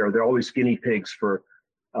over there. They're always guinea pigs for,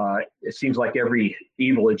 it seems like, every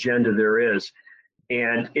evil agenda there is.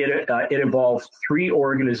 And it involved 3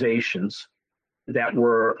 organizations that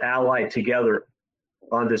were allied together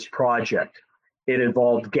on this project. It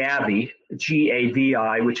involved Gavi,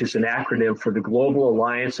 Gavi, which is an acronym for the Global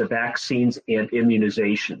Alliance of Vaccines and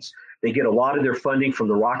Immunizations. They get a lot of their funding from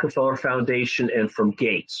the Rockefeller Foundation and from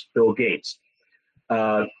Bill Gates.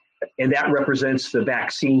 And that represents the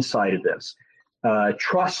vaccine side of this.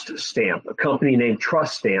 Trust Stamp, a company named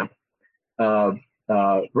Trust Stamp,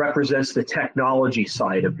 represents the technology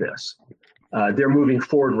side of this. They're moving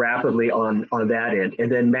forward rapidly on that end.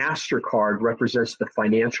 And then MasterCard represents the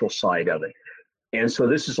financial side of it. And so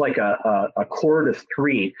this is like a cord of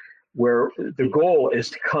 3 where the goal is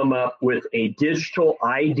to come up with a digital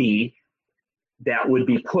ID that would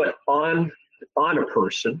be put on a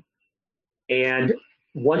person. And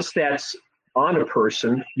once that's on a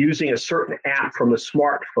person, using a certain app from a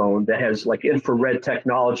smartphone that has like infrared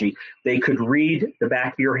technology, they could read the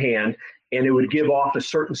back of your hand and it would give off a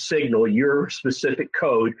certain signal, your specific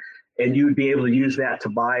code, and you would be able to use that to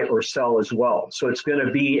buy or sell as well. So it's going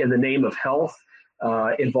to be in the name of health,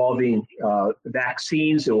 involving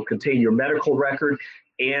vaccines. It will contain your medical record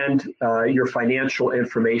and your financial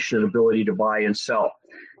information and ability to buy and sell.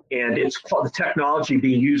 And it's called, the technology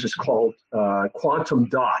being used is called quantum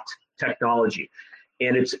dot technology.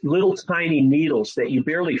 And it's little tiny needles that you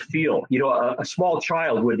barely feel. You know, a small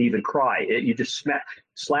child wouldn't even cry. You just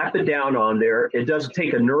slap it down on there. It doesn't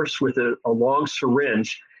take a nurse with a long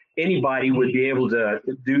syringe. Anybody would be able to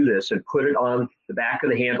do this and put it on the back of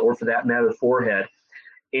the hand, or for that matter, the forehead.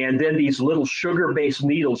 And then these little sugar-based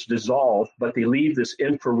needles dissolve, but they leave this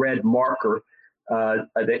infrared marker,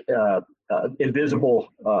 invisible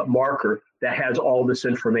marker that has all this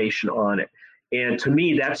information on it. And to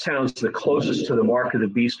me, that sounds the closest to the mark of the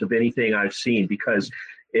beast of anything I've seen, because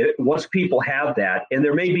once people have that, and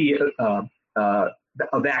there may be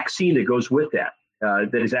a vaccine that goes with that,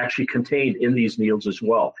 that is actually contained in these needles as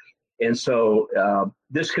well. And so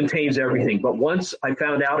this contains everything. But once I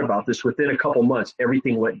found out about this, within a couple months,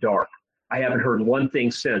 everything went dark. I haven't heard one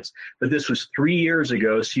thing since. But this was 3 years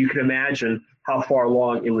ago, so you can imagine how far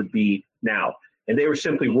along it would be now. And they were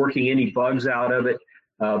simply working any bugs out of it.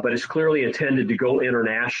 But it's clearly intended to go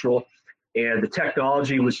international. And the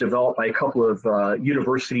technology was developed by a couple of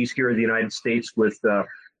universities here in the United States with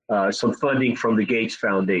some funding from the Gates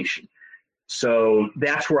Foundation. So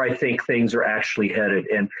that's where I think things are actually headed.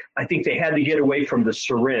 And I think they had to get away from the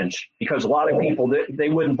syringe, because a lot of people, they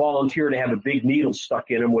wouldn't volunteer to have a big needle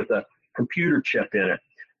stuck in them with a computer chip in it.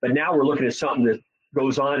 But now we're looking at something that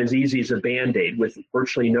goes on as easy as a Band-Aid with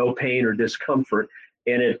virtually no pain or discomfort,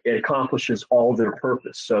 and it accomplishes all their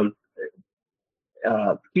purpose. So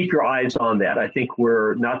keep your eyes on that. I think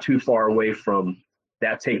we're not too far away from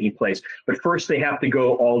that taking place. But first they have to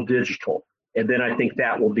go all digital. And then I think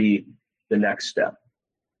that will be the next step.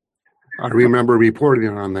 I remember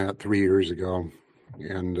reporting on that 3 years ago,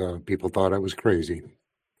 and people thought I was crazy.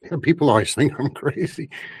 People always think I'm crazy.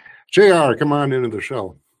 JR, come on into the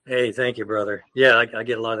show. Hey, thank you, brother. Yeah, I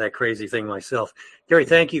get a lot of that crazy thing myself. Gary,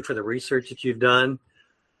 thank you for the research that you've done.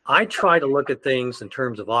 I try to look at things in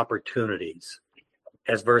terms of opportunities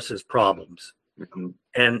as versus problems. Mm-hmm.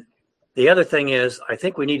 And the other thing is, I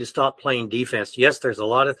think we need to stop playing defense. Yes, there's a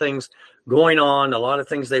lot of things going on, a lot of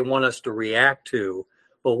things they want us to react to.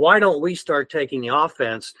 But why don't we start taking the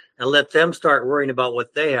offense and let them start worrying about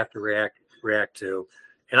what they have to react to?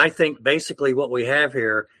 And I think basically what we have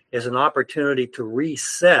here is an opportunity to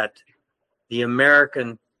reset the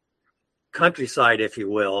American countryside, if you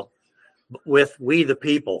will, with we the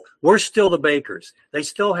people. We're still the bakers. They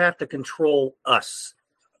still have to control us.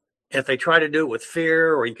 If they try to do it with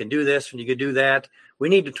fear, or you can do this and you can do that, we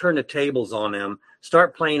need to turn the tables on them,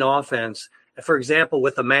 start playing offense. For example,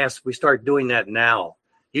 with the mask, we start doing that now.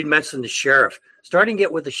 You'd mentioned the sheriff. Starting to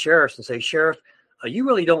get with the sheriffs and say, Sheriff, you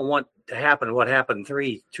really don't want to happen what happened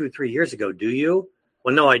 3 years ago, do you?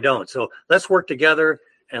 Well, no, I don't. So let's work together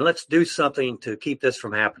and let's do something to keep this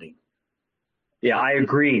from happening. Yeah, I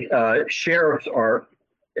agree. Sheriffs are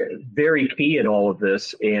very key in all of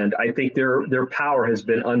this, and I think their power has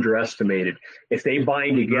been underestimated. If they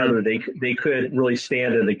bind together, they could really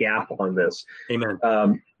stand in the gap on this. Amen.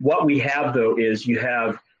 What we have, though, is you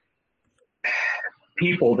have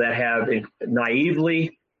people that have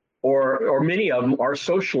naively, or many of them are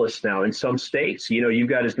socialists now in some states. You know, you've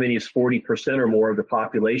got as many as 40% or more of the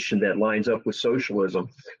population that lines up with socialism.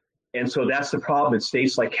 And so that's the problem in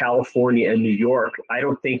states like California and New York. I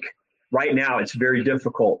don't think right now it's very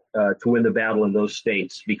difficult to win the battle in those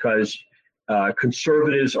states, because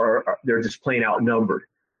conservatives they're just plain outnumbered.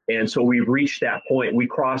 And so we've reached that point. We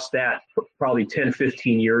crossed that probably 10,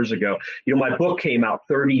 15 years ago. You know, my book came out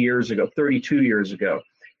 32 years ago.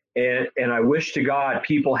 And I wish to God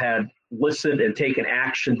people had listened and taken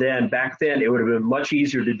action then. Back then, it would have been much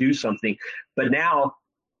easier to do something. But now,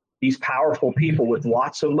 these powerful people with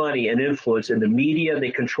lots of money and influence in the media,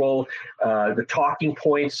 they control the talking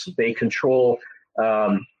points. They control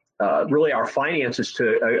really our finances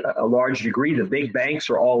to a large degree. The big banks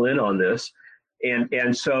are all in on this.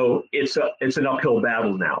 And so it's an uphill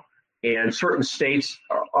battle now. And certain states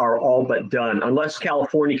are all but done. Unless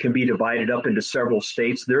California can be divided up into several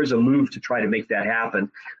states, there's a move to try to make that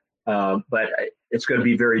happen. But it's going to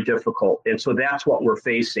be very difficult. And so that's what we're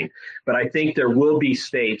facing. But I think there will be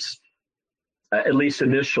states, at least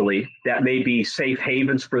initially, that may be safe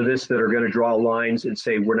havens for this, that are going to draw lines and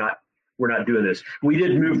say, we're not doing this. We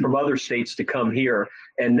did move from other states to come here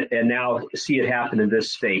and now see it happen in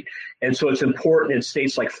this state. And so it's important in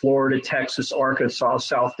states like Florida, Texas, Arkansas,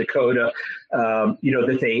 South Dakota,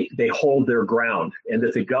 that they hold their ground, and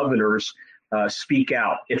that the governors speak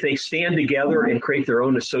out. If they stand together and create their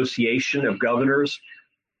own association of governors,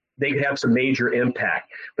 they could have some major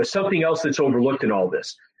impact. But something else that's overlooked in all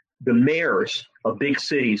this, the mayors of big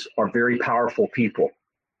cities are very powerful people.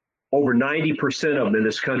 Over 90% of them in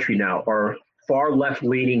this country now are far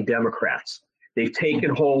left-leaning Democrats. They've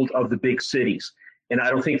taken hold of the big cities, and I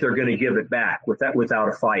don't think they're going to give it back without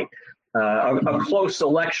a fight. A close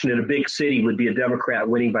election in a big city would be a Democrat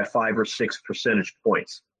winning by 5 or 6 percentage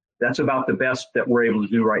points. That's about the best that we're able to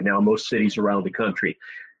do right now in most cities around the country.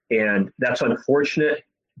 And that's unfortunate,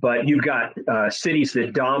 but you've got cities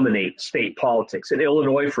that dominate state politics. In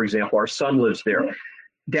Illinois, for example, our son lives there.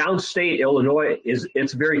 Downstate Illinois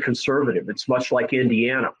it's very conservative. It's much like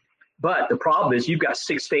Indiana. But the problem is you've got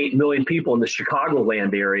 6 to 8 million people in the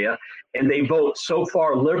Chicagoland area, and they vote so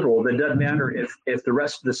far liberal that it doesn't matter if the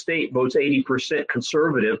rest of the state votes 80%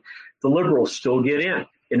 conservative, the liberals still get in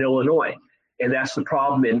Illinois. And that's the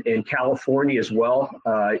problem in California as well.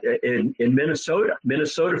 In Minnesota.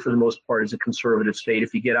 Minnesota, for the most part, is a conservative state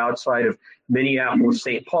if you get outside of Minneapolis,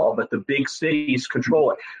 St. Paul, but the big cities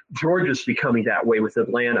control it. Georgia's becoming that way with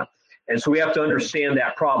Atlanta. And so we have to understand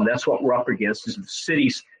that problem. That's what we're up against, is the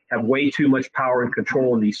cities have way too much power and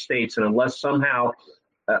control in these states. And unless somehow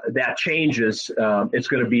that changes, it's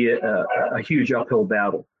going to be a huge uphill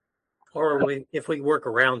battle. Or if we work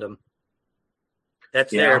around them.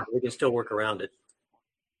 That's there, but we can still work around it.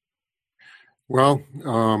 Well,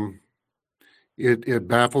 it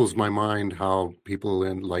baffles my mind how people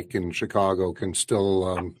in Chicago can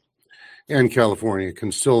still and California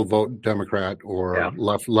can still vote Democrat or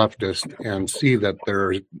leftist and see that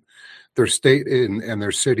their state and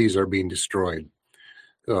their cities are being destroyed.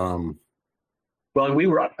 Well,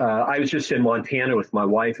 I was just in Montana with my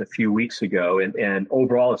wife a few weeks ago, and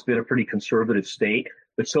overall it's been a pretty conservative state,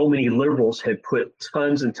 but so many liberals had put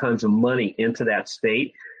tons and tons of money into that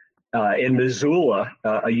state. In Missoula,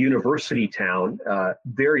 a university town,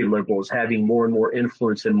 very liberal, is having more and more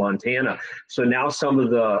influence in Montana. So now some of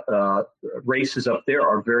the races up there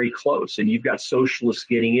are very close, and you've got socialists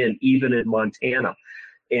getting in, even in Montana.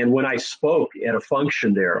 And when I spoke at a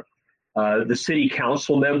function there, the city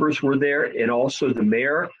council members were there, and also the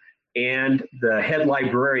mayor and the head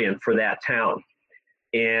librarian for that town.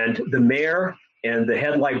 And the mayor and the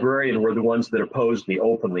head librarian were the ones that opposed me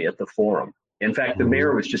openly at the forum. In fact, the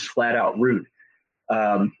mayor was just flat out rude.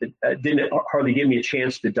 It didn't hardly give me a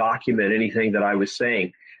chance to document anything that I was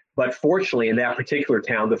saying. But fortunately, in that particular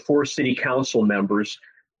town, the 4 city council members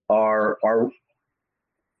are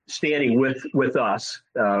standing with us.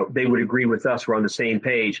 They would agree with us. We're on the same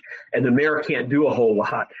page. And the mayor can't do a whole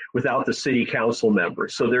lot without the city council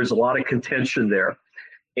members. So there's a lot of contention there.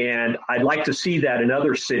 And I'd like to see that in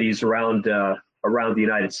other cities around the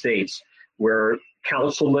United States, where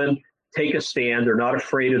councilmen take a stand. They're not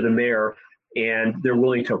afraid of the mayor, and they're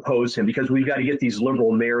willing to oppose him, because we've got to get these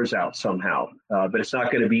liberal mayors out somehow. But it's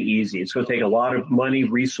not going to be easy. It's going to take a lot of money,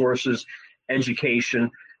 resources,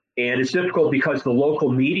 education. And it's difficult because the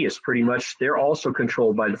local media is pretty much, they're also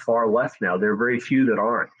controlled by the far left now. There are very few that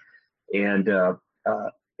aren't. And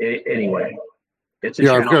anyway, it's a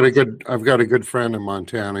challenge. I've got a good friend in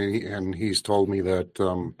Montana, and he's told me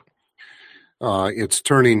that it's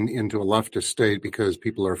turning into a leftist state because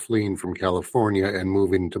people are fleeing from California and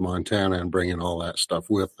moving to Montana and bringing all that stuff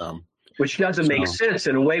with them. Which doesn't make sense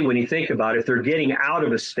in a way when you think about it. They're getting out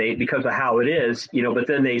of a state because of how it is, but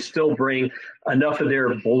then they still bring enough of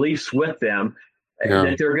their beliefs with them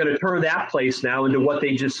that they're going to turn that place now into what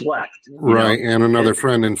they just left. Right. And another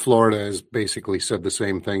friend in Florida has basically said the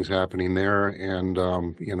same thing's happening there. And,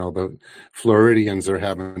 the Floridians are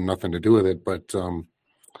having nothing to do with it, but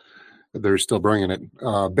they're still bringing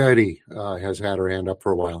it. Betty has had her hand up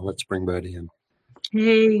for a while. Let's bring Betty in.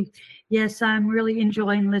 Hey, yes, I'm really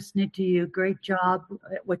enjoying listening to you. Great job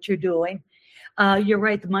at what you're doing. You're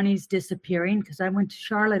right, the money's disappearing, because I went to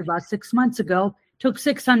Charlotte about 6 months ago, took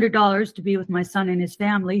 $600 to be with my son and his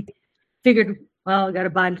family. Figured, well, I got to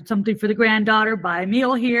buy something for the granddaughter, buy a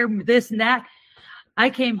meal here, this and that. I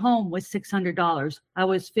came home with $600. I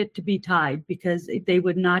was fit to be tied because they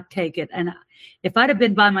would not take it. And if I'd have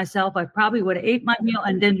been by myself, I probably would have ate my meal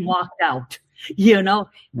and then walked out,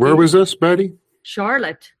 Where was this, Betty?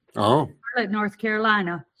 Charlotte. Oh. Charlotte, North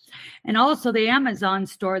Carolina. And also the Amazon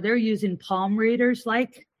store, they're using palm readers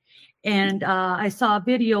and I saw a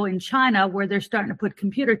video in China where they're starting to put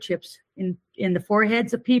computer chips in the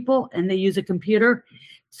foreheads of people, and they use a computer.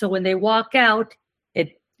 So when they walk out,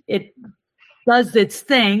 it does its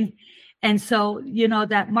thing. And so,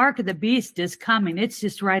 that mark of the beast is coming. It's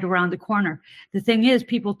just right around the corner. The thing is,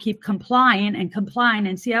 people keep complying.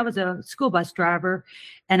 And see, I was a school bus driver,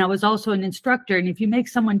 and I was also an instructor. And if you make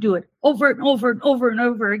someone do it over and over and over and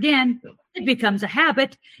over again, it becomes a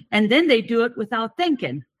habit. And then they do it without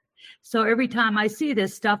thinking. So every time I see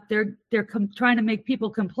this stuff, they're trying to make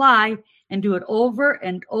people comply and do it over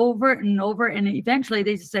and over and over. And eventually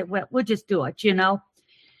they just say, well, we'll just do it,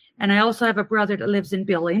 And I also have a brother that lives in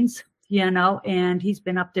Billings, and he's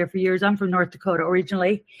been up there for years. I'm from North Dakota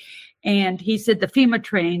originally. And he said the FEMA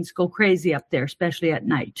trains go crazy up there, especially at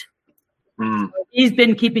night. So he's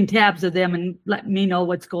been keeping tabs of them and letting me know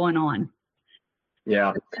what's going on.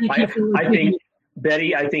 Yeah. I think,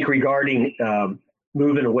 Betty, regarding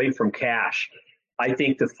moving away from cash, I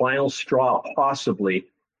think the final straw possibly,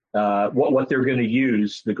 what they're going to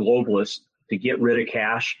use, the globalists, to get rid of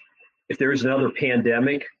cash. If there's another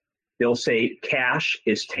pandemic, they'll say cash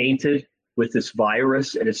is tainted with this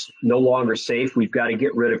virus and it's no longer safe. We've got to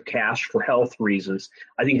get rid of cash for health reasons.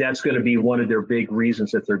 I think that's going to be one of their big reasons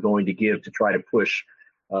that they're going to give to try to push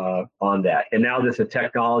on that. And now that the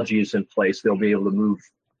technology is in place, they'll be able to move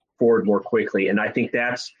forward more quickly. And I think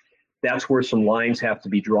that's where some lines have to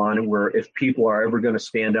be drawn, and where if people are ever going to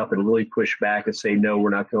stand up and really push back and say, no, we're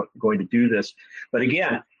not going to do this. But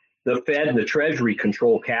again, the Fed and the Treasury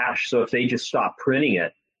control cash. So if they just stop printing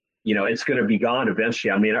it, it's going to be gone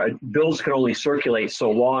eventually. I mean, bills can only circulate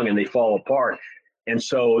so long and they fall apart. And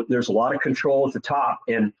so there's a lot of control at the top.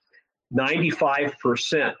 And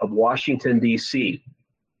 95% of Washington, D.C.,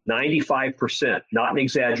 95%, not an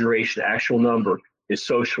exaggeration, actual number, is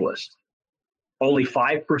socialist. Only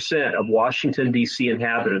 5% of Washington, D.C.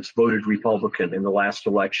 inhabitants voted Republican in the last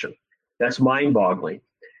election. That's mind-boggling.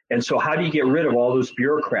 And so how do you get rid of all those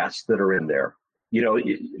bureaucrats that are in there? You know,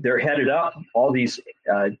 they're headed up, all these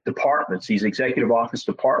departments, these executive office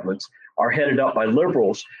departments are headed up by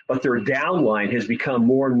liberals, but their downline has become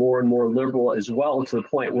more and more and more liberal as well, to the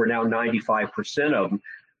point where now 95% of them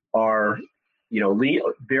are, you know,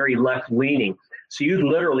 very left-leaning. So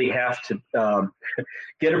you literally have to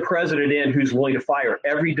get a president in who's willing to fire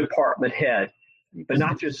every department head, but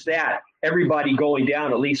not just that, everybody going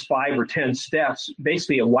down at least 5 or 10 steps,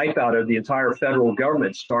 basically a wipeout of the entire federal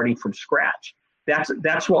government starting from scratch.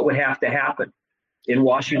 That's what would have to happen in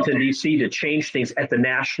Washington, D.C. to change things at the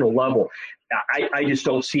national level. I just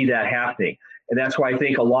don't see that happening. And that's why I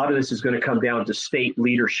think a lot of this is going to come down to state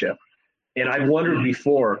leadership. And I've wondered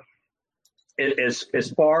before, as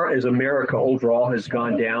far as America overall has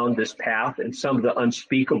gone down this path and some of the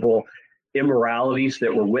unspeakable immoralities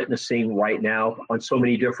that we're witnessing right now on so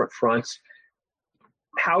many different fronts,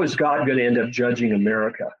 how is God going to end up judging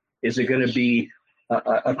America? Is it going to be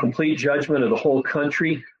a complete judgment of the whole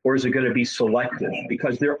country, or is it going to be selective?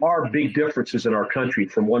 Because there are big differences in our country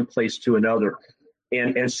from one place to another.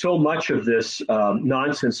 And so much of this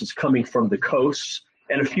nonsense is coming from the coasts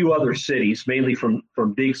and a few other cities, mainly from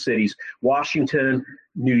big cities, Washington,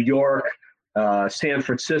 New York, San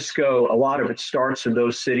Francisco. A lot of it starts in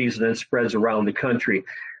those cities and then spreads around the country.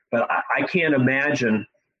 But I can't imagine,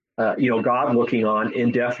 God looking on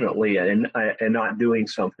indefinitely and not doing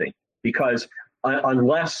something, because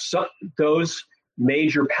unless those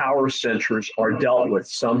major power centers are dealt with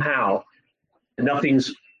somehow,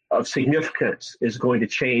 nothing's of significance is going to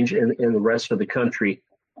change in the rest of the country,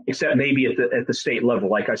 except maybe at the state level.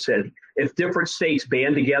 Like I said, if different states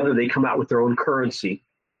band together, they come out with their own currency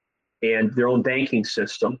and their own banking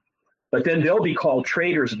system, but then they'll be called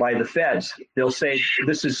traitors by the feds. They'll say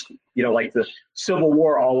this is, like the Civil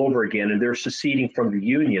War all over again, and they're seceding from the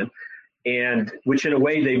Union, and which in a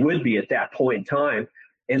way they would be at that point in time.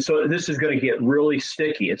 And so this is going to get really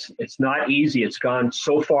sticky. It's not easy. It's gone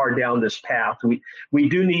so far down this path. We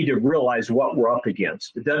do need to realize what we're up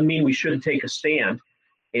against. It doesn't mean we shouldn't take a stand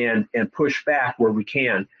and push back where we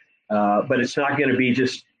can, but it's not going to be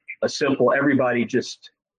just a simple everybody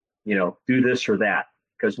just do this or that,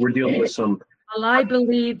 because we're dealing with some. Well, I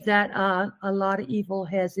believe that a lot of evil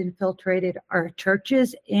has infiltrated our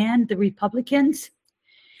churches and the Republicans.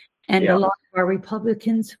 And a lot of our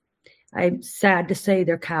Republicans, I'm sad to say,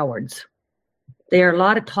 they're cowards. They are a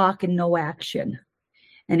lot of talk and no action.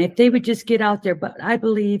 And if they would just get out there, but I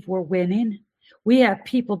believe we're winning. We have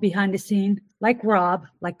people behind the scene like Rob,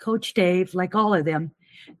 like Coach Dave, like all of them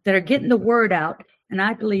that are getting the word out. And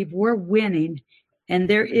I believe we're winning, and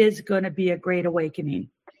there is going to be a great awakening.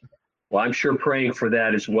 Well, I'm sure praying for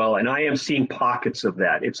that as well. And I am seeing pockets of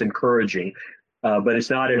that. It's encouraging. But it's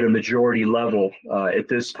not at a majority level at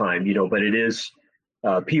this time, but it is,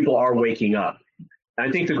 people are waking up. I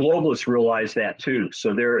think the globalists realize that too.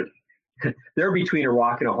 So they're between a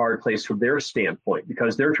rock and a hard place from their standpoint,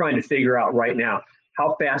 because they're trying to figure out right now,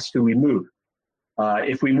 how fast do we move?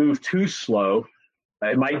 If we move too slow,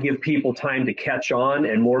 it might give people time to catch on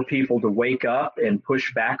and more people to wake up and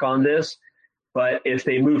push back on this. But if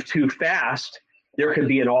they move too fast, there could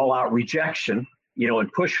be an all-out rejection,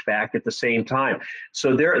 and pushback at the same time.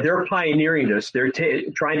 So they're pioneering this. They're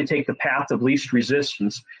trying to take the path of least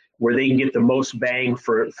resistance, where they can get the most bang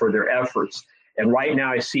for their efforts. And right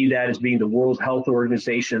now I see that as being the World Health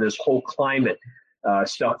Organization, this whole climate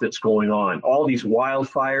stuff that's going on. All these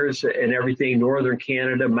wildfires and everything, northern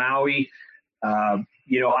Canada, Maui. I'm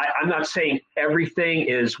not saying everything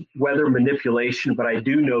is weather manipulation, but I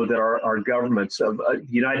do know that our governments of the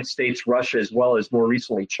United States, Russia, as well as more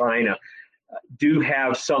recently China, do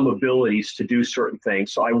have some abilities to do certain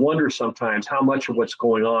things. So I wonder sometimes how much of what's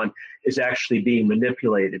going on is actually being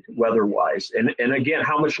manipulated weather-wise. And again,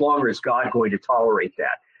 how much longer is God going to tolerate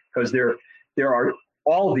that? Because there are,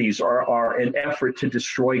 all these are an effort to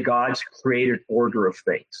destroy God's created order of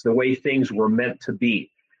things, the way things were meant to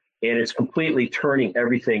be. And it's completely turning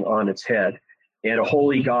everything on its head. And a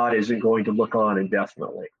holy God isn't going to look on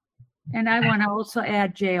indefinitely. And I want to also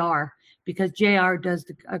add JR, because JR does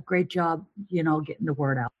a great job, getting the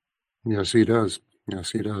word out. Yes, he does.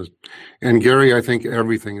 Yes, he does. And Gary, I think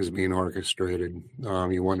everything is being orchestrated.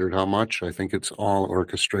 You wondered how much? I think it's all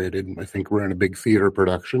orchestrated. I think we're in a big theater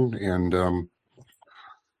production, and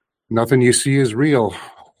nothing you see is real.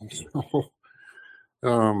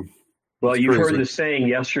 Well, you've heard the saying,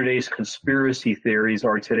 yesterday's conspiracy theories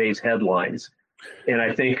are today's headlines. And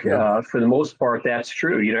I think for the most part, that's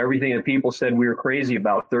true. You know, everything that people said we were crazy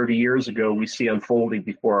about 30 years ago, we see unfolding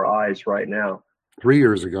before our eyes right now. 3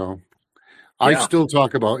 years ago. I Yeah. still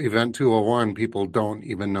talk about Event 201. People don't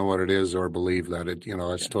even know what it is or believe that it,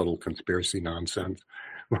 it's total conspiracy nonsense.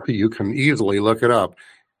 You can easily look it up.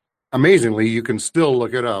 Amazingly, you can still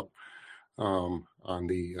look it up on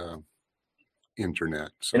the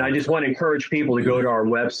internet. So. And I just want to encourage people to go to our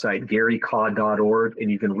website, GaryCod.org,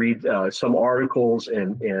 and you can read some articles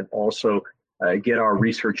and also get our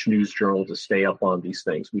research news journal to stay up on these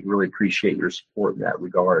things. We'd really appreciate your support in that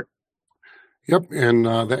regard. Yep, and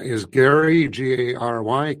that is Gary, GaryKAH.org.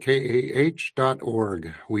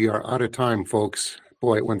 We are out of time, folks.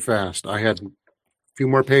 Boy, it went fast. I had a few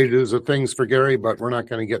more pages of things for Gary, but we're not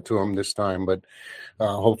going to get to them this time. But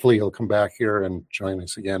hopefully he'll come back here and join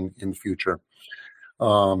us again in the future.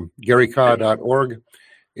 GaryCod.org.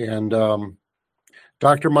 And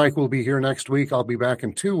Dr. Mike will be here next week. I'll be back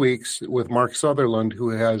in 2 weeks with Mark Sutherland, who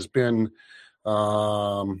has been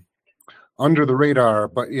under the radar,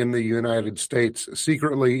 but in the United States,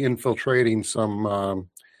 secretly infiltrating some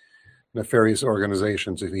nefarious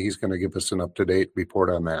organizations, and he's going to give us an up-to-date report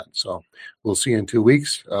on that. So we'll see you in 2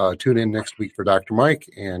 weeks. Tune in next week for Dr. Mike,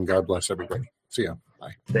 and God bless everybody. See ya.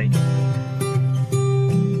 Bye. Thank you.